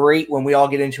feel great when we all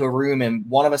get into a room and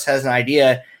one of us has an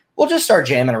idea. We'll just start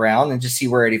jamming around and just see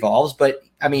where it evolves. But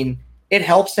it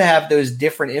helps to have those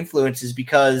different influences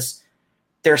because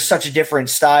they're such different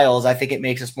styles. I think it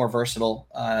makes us more versatile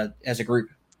as a group.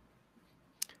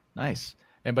 Nice.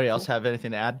 Anybody else have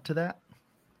anything to add to that?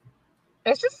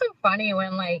 It's just so funny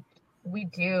when like we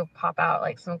do pop out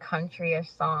like some country-ish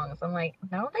songs. I'm like,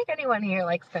 I don't think anyone here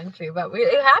likes country, but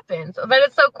it happens. But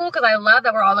it's so cool because I love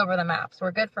that we're all over the map. So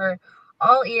we're good for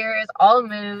all ears, all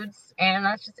moods, and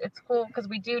it's cool because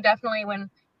we do definitely when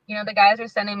the guys are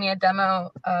sending me a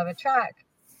demo of a track,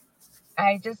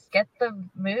 I just get the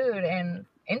mood and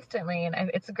instantly,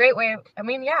 and it's a great way.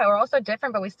 We're also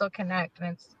different, but we still connect,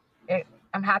 and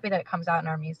I'm happy that it comes out in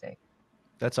our music.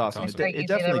 That's awesome. It's It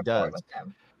definitely does.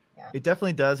 It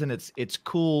definitely does, and it's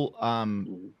cool.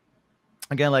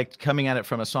 Again, like coming at it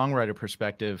from a songwriter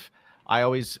perspective, I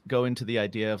always go into the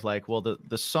idea of like, well,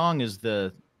 the song is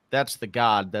that's the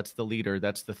God, that's the leader,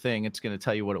 that's the thing. It's going to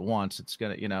tell you what it wants. It's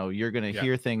going to, you're going to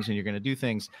hear things and you're going to do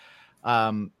things.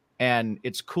 And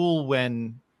it's cool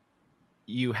when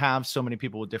you have so many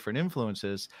people with different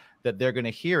influences that they're going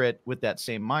to hear it with that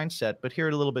same mindset, but hear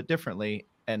it a little bit differently.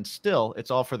 And still, it's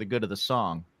all for the good of the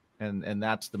song. And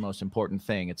that's the most important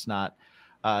thing. It's not,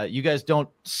 you guys don't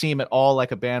seem at all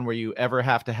like a band where you ever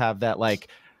have to have that, like,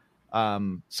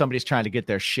 somebody's trying to get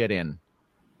their shit in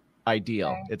ideal.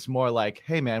 Okay. It's more like,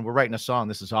 hey man, we're writing a song.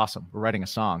 This is awesome. We're writing a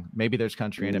song. Maybe there's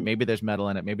country in it. Maybe there's metal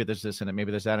in it. Maybe there's this in it. Maybe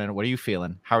there's that in it. What are you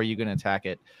feeling? How are you going to attack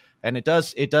it? And it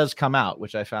does come out,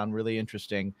 which I found really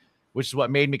interesting, which is what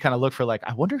made me kind of look for like,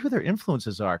 I wonder who their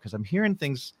influences are. Cause I'm hearing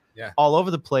things all over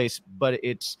the place, but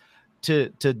it's to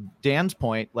Dan's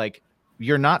point, like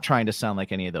you're not trying to sound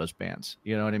like any of those bands,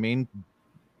 you know what I mean?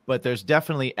 But there's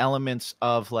definitely elements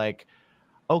of like,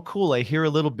 oh, cool. I hear a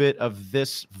little bit of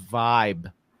this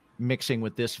vibe mixing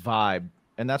with this vibe.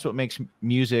 And that's what makes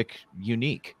music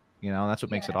unique. That's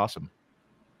what makes it awesome.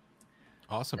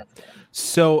 Awesome.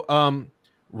 So,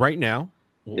 right now,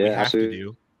 what we have to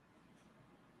do.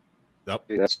 Yep.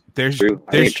 That's there's true.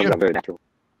 I think it Jim. comes out very natural.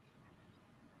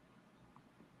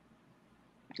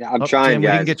 Yeah, I'm trying, Jim, we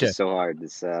didn't guys. get It's you. just so hard.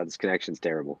 This connection's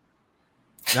terrible.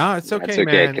 No, it's okay, That's okay.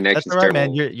 man. Connection's That's all right,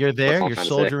 man. terrible. You're That's there. all I'm You're trying to say.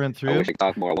 soldiering I through. wish I could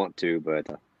talk more. I want to, but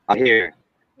I'm here.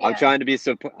 I'm Yeah. trying to be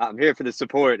I'm here for the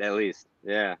support at least.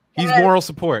 Yeah. He's Yes. moral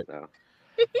support. So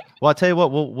Well, I'll tell you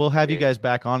what. We'll have you Yeah. guys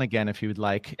back on again if you would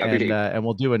like, Yeah, we- and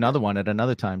we'll do another one at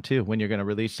another time too when you're going to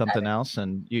release something else.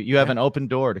 And you have an open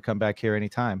door to come back here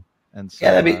anytime. And so,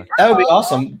 Yeah, that would be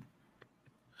awesome.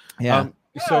 yeah.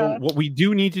 So Yeah. what we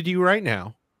do need to do right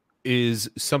now is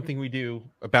something we do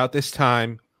about this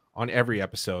time on every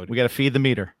episode. We got to feed the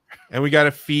meter. And we got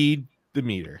to feed the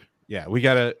meter. Yeah, we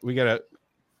gotta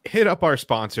hit up our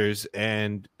sponsors,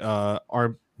 and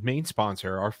our main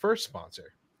sponsor, our first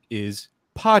sponsor, is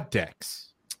Poddex.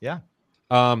 Yeah.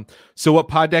 So what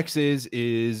Poddex is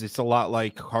it's a lot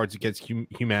like Cards Against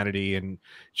Humanity, and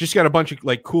just got a bunch of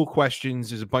like cool questions.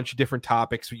 There's a bunch of different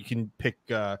topics where you can pick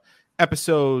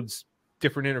episodes,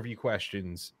 different interview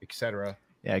questions, etc.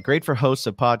 Yeah, great for hosts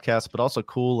of podcasts, but also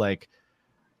cool. Like,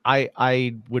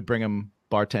 I would bring them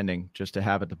bartending just to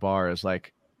have at the bar as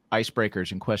like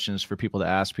icebreakers and questions for people to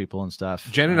ask people and stuff.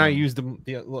 Jen and I used them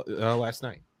last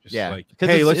night. Just Yeah, like, 'cause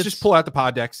hey, let's it's- just pull out the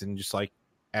Poddex and just like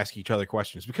ask each other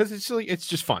questions because it's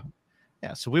just fun.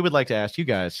 Yeah, so we would like to ask you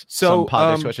guys So, some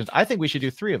Poddex questions. I think we should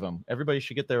do 3 of them. Everybody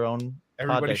should get their own.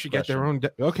 Everybody Poddex should get their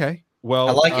question. own. Okay. Well,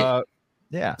 I like it.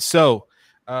 Yeah, So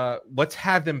let's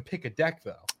have them pick a deck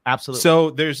though. absolutely. So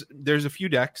there's a few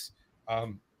decks.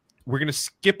 We're gonna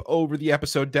skip over the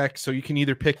episode deck, so you can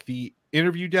either pick the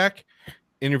interview deck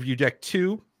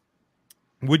 2,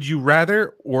 Would You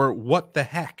Rather, or What the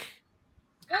Heck.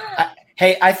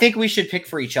 Hey, I think we should pick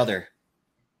for each other.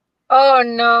 Oh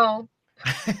no.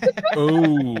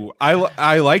 Oh,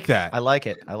 I like that. I like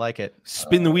it. I like it.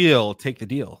 Spin the wheel, take the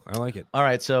deal. I like it. All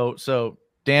right, so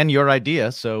Dan, your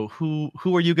idea. So who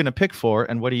are you going to pick for,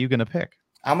 and what are you going to pick?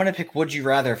 I'm gonna pick Would You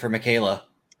Rather for Michaela.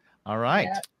 All right.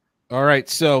 Yeah. All right,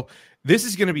 so this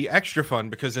is going to be extra fun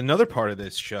because another part of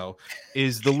this show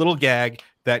is the little gag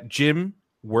that Jim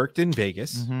worked in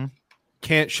Vegas, Mhm.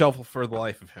 can't shuffle for the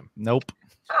life of him. Nope,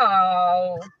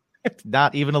 Oh,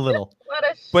 not even a little. what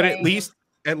a shame. But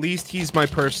at least he's my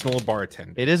personal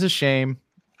bartender. It is a shame.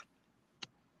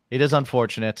 It is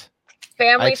unfortunate.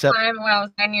 Family accept- time when I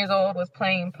was 9 years old was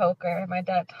playing poker. My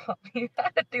dad taught me how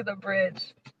to do the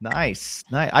bridge. Nice.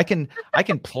 I can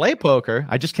play poker.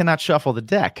 I just cannot shuffle the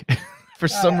deck for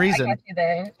some I reason. got you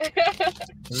there.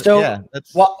 So yeah,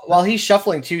 that's while he's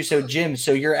shuffling too, so Jim,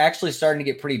 so you're actually starting to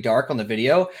get pretty dark on the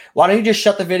video. Why don't you just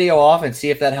shut the video off and see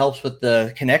if that helps with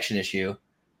the connection issue?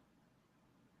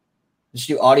 Just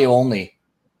do audio only.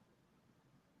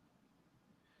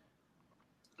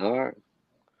 all right.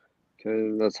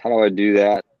 Because how do I do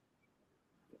that?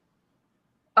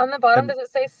 On the bottom, does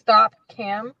it say stop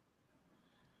cam?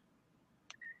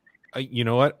 You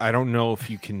know what? I don't know if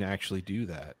you can actually do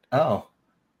that. Oh,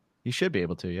 you should be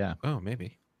able to. Yeah. Oh,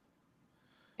 maybe.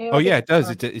 Maybe Oh, we'll yeah, get it does.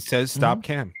 some. It says stop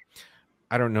cam.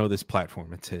 I don't know this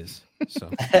platform. It's his. So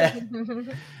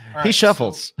He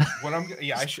shuffles. so what I'm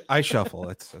I shuffle.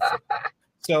 That's it.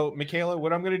 So, Michaela,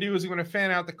 what I'm going to do is I'm going to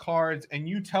fan out the cards, and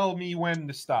you tell me when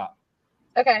to stop.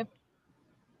 Okay.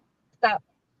 Stop.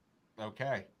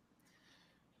 Okay.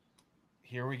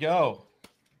 Here we go.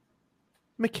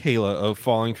 Michaela of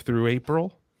Falling Through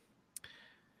April.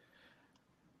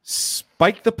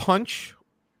 Spike the punch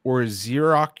or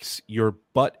Xerox your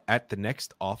butt at the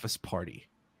next office party?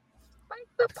 Like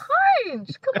the punch.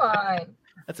 Come on.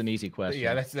 That's an easy question.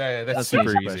 Yeah, that's That's an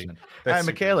super easy. question. All That's right,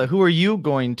 super Michaela, who are you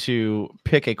going to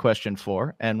pick a question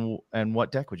for, and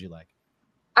what deck would you like?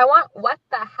 I want what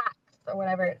the heck or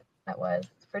whatever that was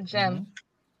for Jim. Mhm.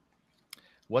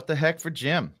 What the heck for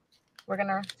Jim? We're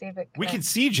gonna see if it. We can connects.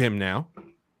 see Jim now,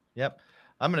 Yep.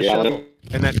 I'm gonna Yeah, shuffle.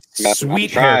 and that I'm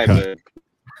sweet trying, haircut.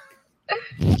 but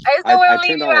I just I don't want to leave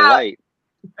turned you on a out. light.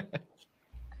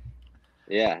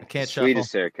 Yeah, can't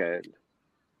sweetest haircut.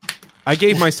 I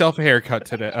gave myself a haircut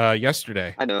today,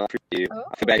 yesterday. I know. For you.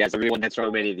 I feel bad, guys. I really want to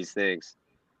throw many of these things.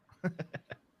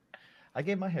 I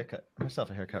gave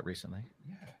myself a haircut recently.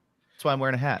 Yeah. That's why I'm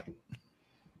wearing a hat.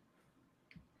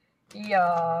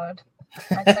 Yard.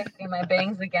 I just see my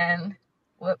bangs again.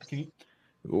 Whoops. Can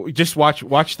you just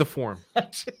watch the form?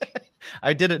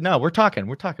 I did it. No, we're talking.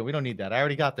 We don't need that. I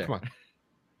already got there. Come on.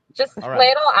 Just All right. lay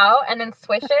it all out and then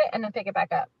swish it and then pick it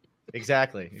back up.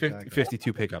 Exactly.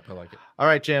 52 pickup. I like it. All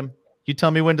right, Jim. You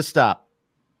tell me when to stop.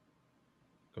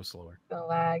 Go slower. The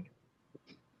lag.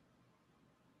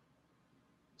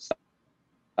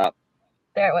 Stop.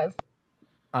 There it was.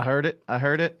 I heard it.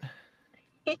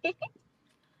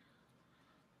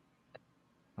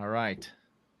 All right.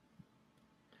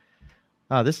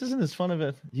 This isn't as fun of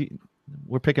a.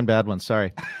 We're picking bad ones.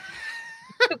 Sorry.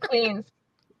 Two queens.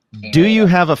 Do you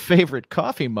have a favorite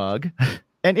coffee mug?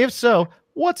 And if so,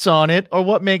 what's on it or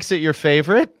what makes it your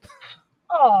favorite?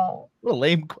 Oh, What a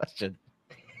lame question.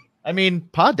 I mean,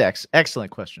 pod decks,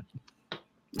 excellent question.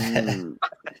 Mm.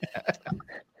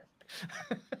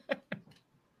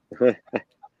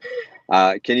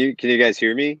 Can you guys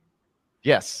hear me?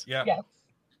 Yes, Yeah. yes.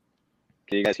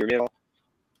 Can you guys hear me at all?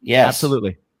 Yes.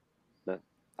 absolutely.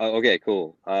 Oh, okay,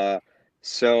 cool.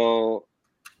 So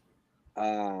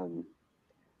the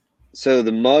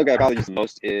mug I probably use the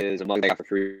most is a mug I got for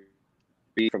free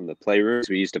from the playrooms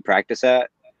we used to practice at.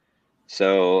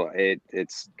 So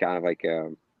it's kind of like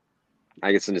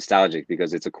I guess nostalgic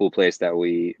because it's a cool place that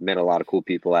we met a lot of cool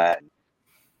people at.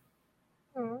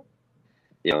 Mhm.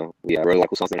 You know, we wrote a lot of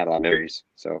cool songs and had a lot of memories.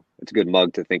 So it's a good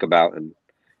mug to think about and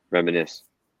reminisce.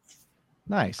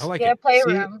 Nice. I like Yeah, it.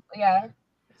 playroom. Yeah.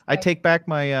 I take back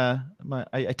my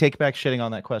I take back shitting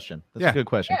on that question. That's Yeah. a good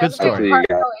question. Yeah, Good it's a very story. Hopefully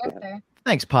you heartfelt answer.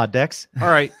 Thanks, pod decks. All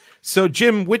right. So,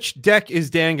 Jim, which deck is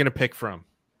Dan going to pick from?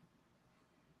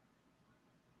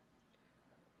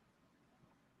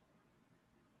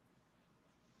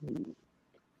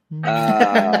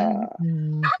 I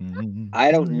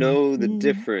don't know the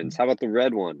difference. How about the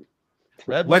red one?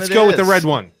 Red one Let's it go with the is. red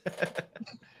one.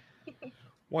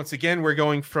 Once again, we're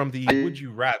going from the Would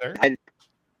You Rather.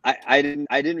 I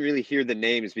didn't really hear the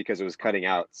names because it was cutting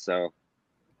out. So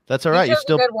That's all right. You chose a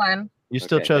still good one. chose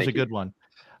thank a you. good one.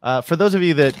 For those of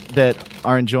you that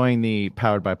are enjoying the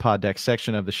Powered by Poddex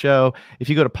section of the show, if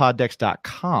you go to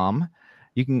poddex.com,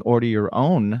 you can order your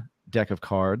own deck of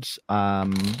cards.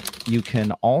 You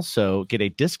can also get a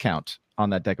discount on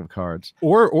that deck of cards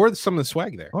Or some of the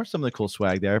swag there. or some of the cool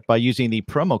swag there by using the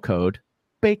promo code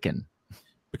BACON.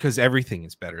 Because everything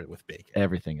is better with bacon.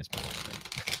 Everything is better.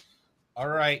 All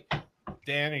right.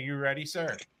 Dan, are you ready,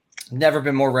 sir? Never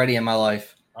been more ready in my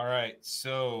life. All right.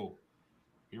 So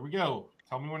here we go.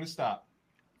 Tell me when to stop.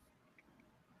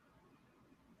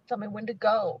 Tell me when to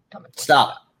go. Tell me when to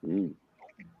Stop. mm.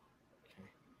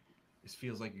 This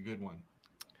feels like a good one.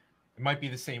 It might be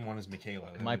the same one as Michaela.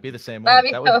 It might be the same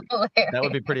That'd one. be That would be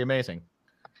hilarious. pretty amazing.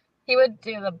 He would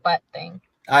do the butt thing.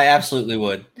 I absolutely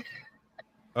would.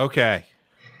 Okay.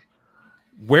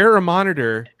 Wear a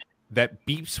monitor that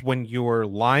beeps when you're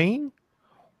lying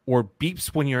or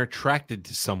beeps when you're attracted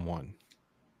to someone.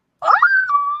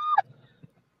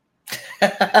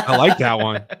 I like that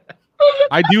one.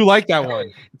 I do like that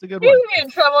one. It's a good He one. would be in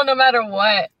trouble no matter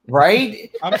what.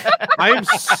 Right? I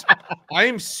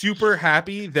am super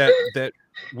happy that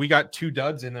we got 2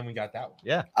 duds and then we got that one.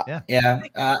 Yeah, yeah. Yeah.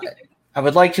 I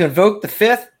would like to invoke the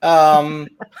fifth. I'm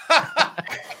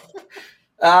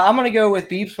going to go with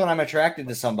beeps when I'm attracted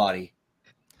to somebody.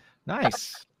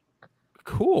 Nice.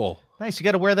 Cool. Nice. You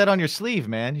got to wear that on your sleeve,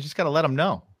 man. You just got to let them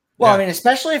know. Well, Yeah. I mean,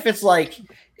 especially if it's like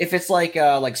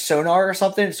sonar or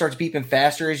something, it starts beeping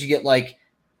faster as you get like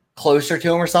closer to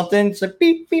them or something. It's like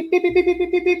beep, beep, beep, beep, beep, beep,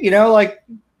 beep, beep, beep. You know, like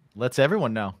Lets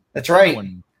everyone know. that's right.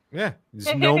 Everyone. Yeah.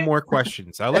 There's no more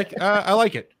questions. I like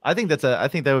it. I think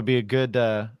that would be a good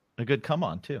come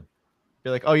on too. Be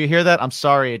like, oh, you hear that? I'm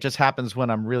sorry. It just happens when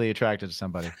I'm really attracted to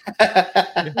somebody.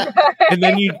 And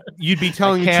then you'd be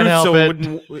telling the can't truth, help so it.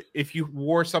 wouldn't, if you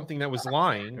wore something that was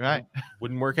lying, Right. it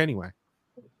wouldn't work anyway.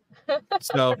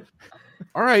 So,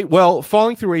 all right. Well,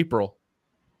 Falling Through April,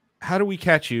 how do we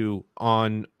catch you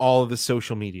on all of the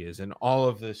social medias and all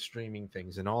of the streaming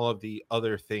things and all of the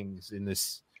other things in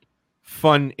this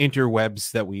fun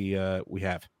interwebs that we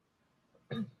have?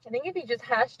 I think if you just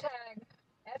hashtag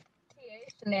FTA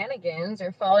shenanigans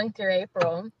or Falling Through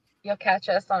April, you'll catch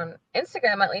us on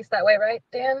Instagram, at least that way, right,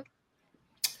 Dan?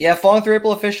 Yeah, Falling Through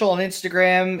April official on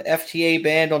Instagram, FTA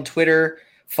band on Twitter,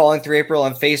 Falling Through April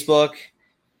on Facebook.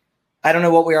 I don't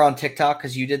know what we are on TikTok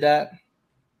because you did that.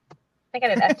 I think I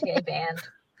did FTA band.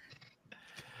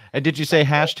 And did you say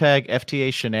hashtag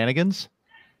FTA shenanigans?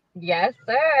 Yes,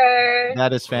 sir.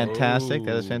 That is fantastic.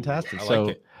 That is Ooh, fantastic. I So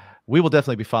like it. we will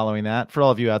definitely be following that. For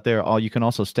all of you out there, you can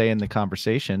also stay in the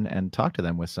conversation and talk to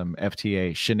them with some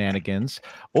FTA shenanigans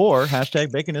or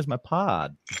hashtag bacon is my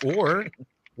pod Or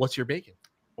what's your bacon?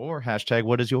 or hashtag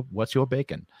what's your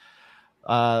bacon.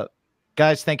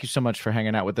 Guys, thank you so much for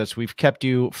hanging out with us. We've kept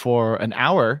you for an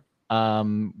hour,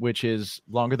 which is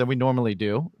longer than we normally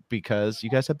do because you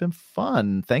guys have been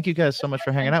fun. Thank you guys so much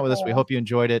for hanging out with us. We hope you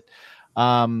enjoyed it.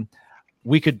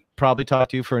 We could probably talk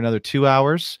to you for another 2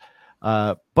 hours.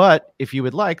 But if you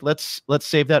would like, let's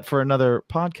save that for another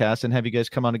podcast and have you guys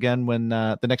come on again when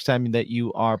the next time that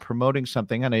you are promoting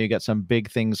something. I know you got some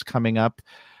big things coming up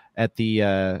at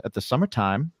the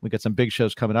summertime. We got some big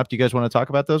shows coming up. Do you guys want to talk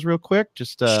about those real quick?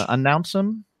 Just announce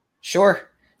them. Sure.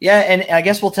 Yeah, and I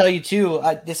guess we'll tell you too.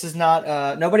 This is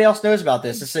not nobody else knows about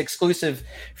this. This is exclusive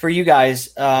for you guys.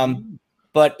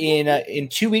 But in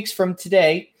 2 weeks from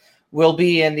today, we'll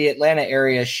be in the Atlanta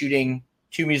area shooting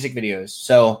 2 music videos.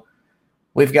 So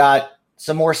we've got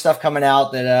some more stuff coming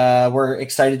out that we're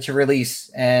excited to release,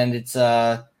 and it's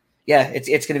going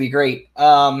to be great.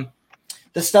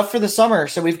 The stuff for the summer.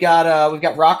 So we've got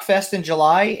Rockfest in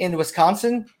July in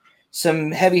Wisconsin.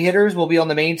 Some heavy hitters will be on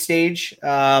the main stage.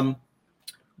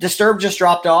 Disturbed just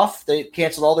dropped off. They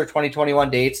canceled all their 2021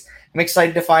 dates. I'm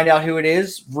excited to find out who it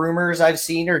is. Rumors I've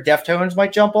seen are Deftones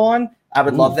might jump on. I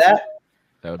would love that.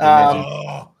 That would be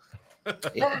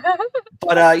amazing.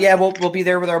 But we'll be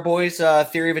there with our boys,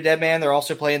 Theory of a Dead Man. They're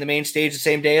also playing the main stage the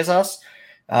same day as us.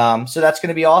 So that's going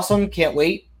to be awesome. Can't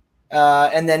wait.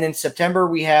 And then in September,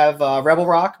 we have Rebel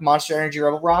Rock, Monster Energy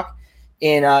Rebel Rock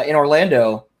in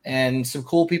Orlando, and some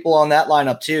cool people on that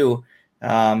lineup too.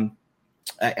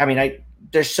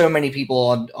 There's so many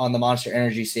people on the Monster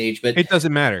Energy stage, but It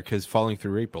doesn't matter because Falling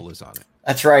Through April is on it.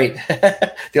 that's right.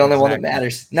 The only one that Exactly.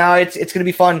 matters. No, it's going to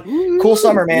be fun. Cool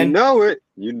summer, man. You know it.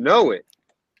 You know it.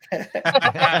 Who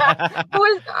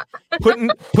is that?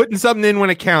 Putting something in when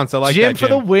it counts. I like Jim that, for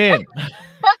the Jim. win.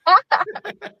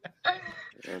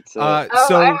 That's it.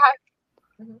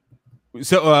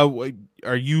 So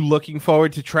are you looking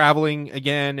forward to traveling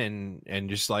again and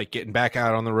just like getting back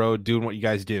out on the road, doing what you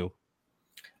guys do?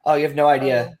 Oh, you have no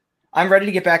idea. I'm ready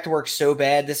to get back to work so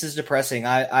bad. This is depressing.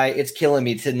 It's killing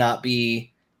me to not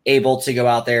be able to go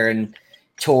out there and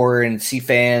tour and see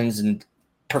fans and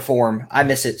perform. I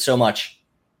miss it so much.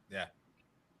 Yeah.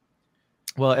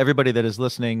 Well, everybody that is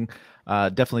listening,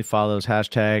 definitely follow those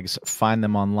hashtags, find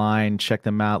them online, check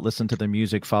them out, listen to their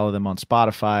music, follow them on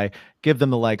Spotify, give them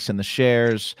the likes and the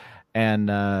shares, and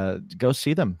go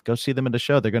see them. Go see them at the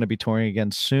show. They're going to be touring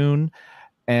again soon,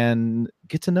 and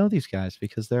get to know these guys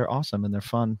because they're awesome and they're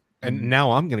fun. And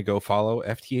now I'm going to go follow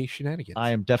FTA Shenanigans. I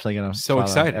am definitely going to So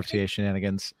excited. FTA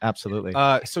Shenanigans. Absolutely.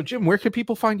 So Jim, where can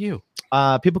people find you?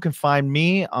 People can find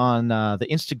me on the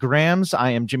Instagrams. I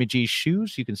am Jimmy G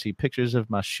Shoes. You can see pictures of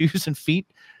my shoes and feet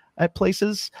at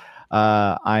places.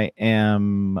 I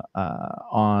am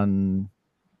on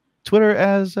Twitter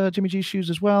as Jimmy G Shoes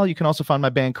as well. You can also find my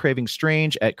band Craving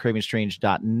Strange at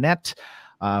cravingstrange.net.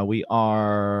 We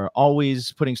are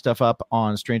always putting stuff up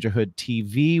on Strangerhood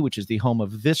TV, which is the home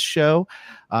of this show.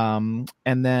 And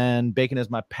then Bacon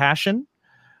is My Passion,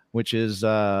 which is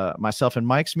myself and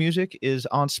Mike's music, is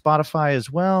on Spotify as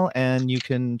well. And you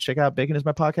can check out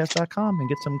baconismypodcast.com and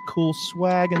get some cool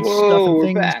swag and stuff and Whoa,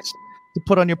 things back. to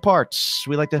put on your parts.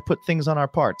 We like to put things on our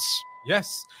parts.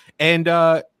 Yes. And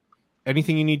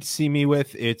anything you need to see me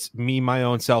with, it's me, my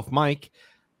own self, Mike.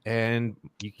 And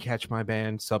you can catch my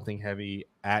band Something Heavy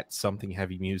at Something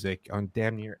Heavy Music on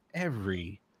damn near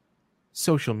every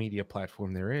social media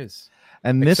platform there is,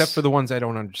 And this, except for the ones I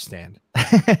don't understand.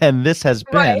 and this has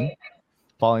been Right.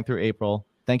 Falling Through April.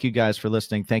 Thank you guys for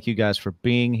listening. Thank you guys for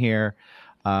being here.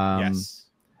 Yes.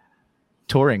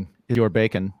 Touring is your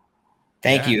bacon.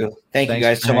 Thank Yeah. you. Thank you Thanks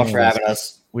guys for so much hanging for with us. having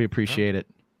us. We appreciate it.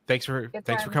 Thanks for Good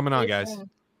thanks for time. coming on, Good guys. time.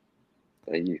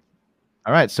 Thank you.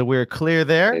 All right, so we're clear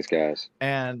there. Thanks, guys.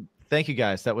 And thank you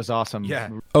guys. That was awesome. Yeah.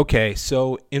 Okay,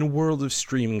 so in a world of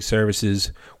streaming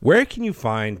services, where can you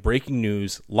find breaking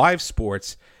news, live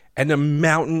sports, and a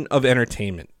mountain of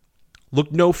entertainment?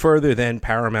 Look no further than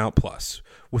Paramount Plus.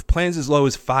 With plans as low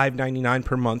as $5.99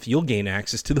 per month, you'll gain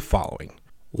access to the following: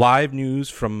 live news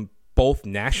from both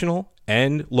national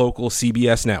and local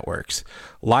CBS networks,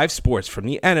 live sports from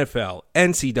the NFL,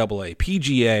 NCAA,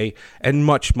 PGA, and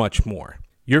much, much more.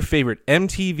 Your favorite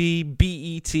MTV,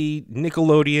 BET,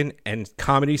 Nickelodeon, and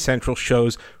Comedy Central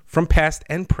shows from past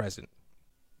and present.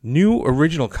 New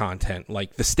original content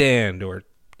like The Stand or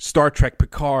Star Trek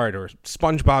Picard or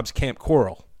SpongeBob's Camp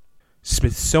Coral.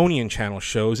 Smithsonian Channel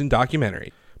shows and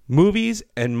documentaries. Movies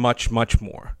and much, much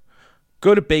more.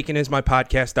 Go to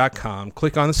baconismypodcast.com,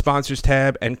 click on the sponsors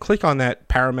tab, and click on that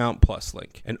Paramount Plus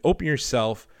link, and open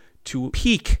yourself to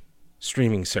peak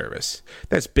streaming service.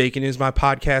 That's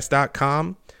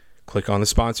baconismypodcast.com. Click on the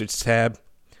sponsors tab,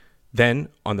 then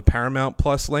on the Paramount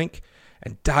Plus link,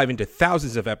 and dive into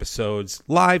thousands of episodes,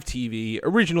 live TV,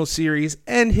 original series,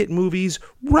 and hit movies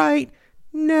right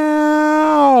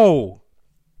now.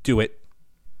 Do it.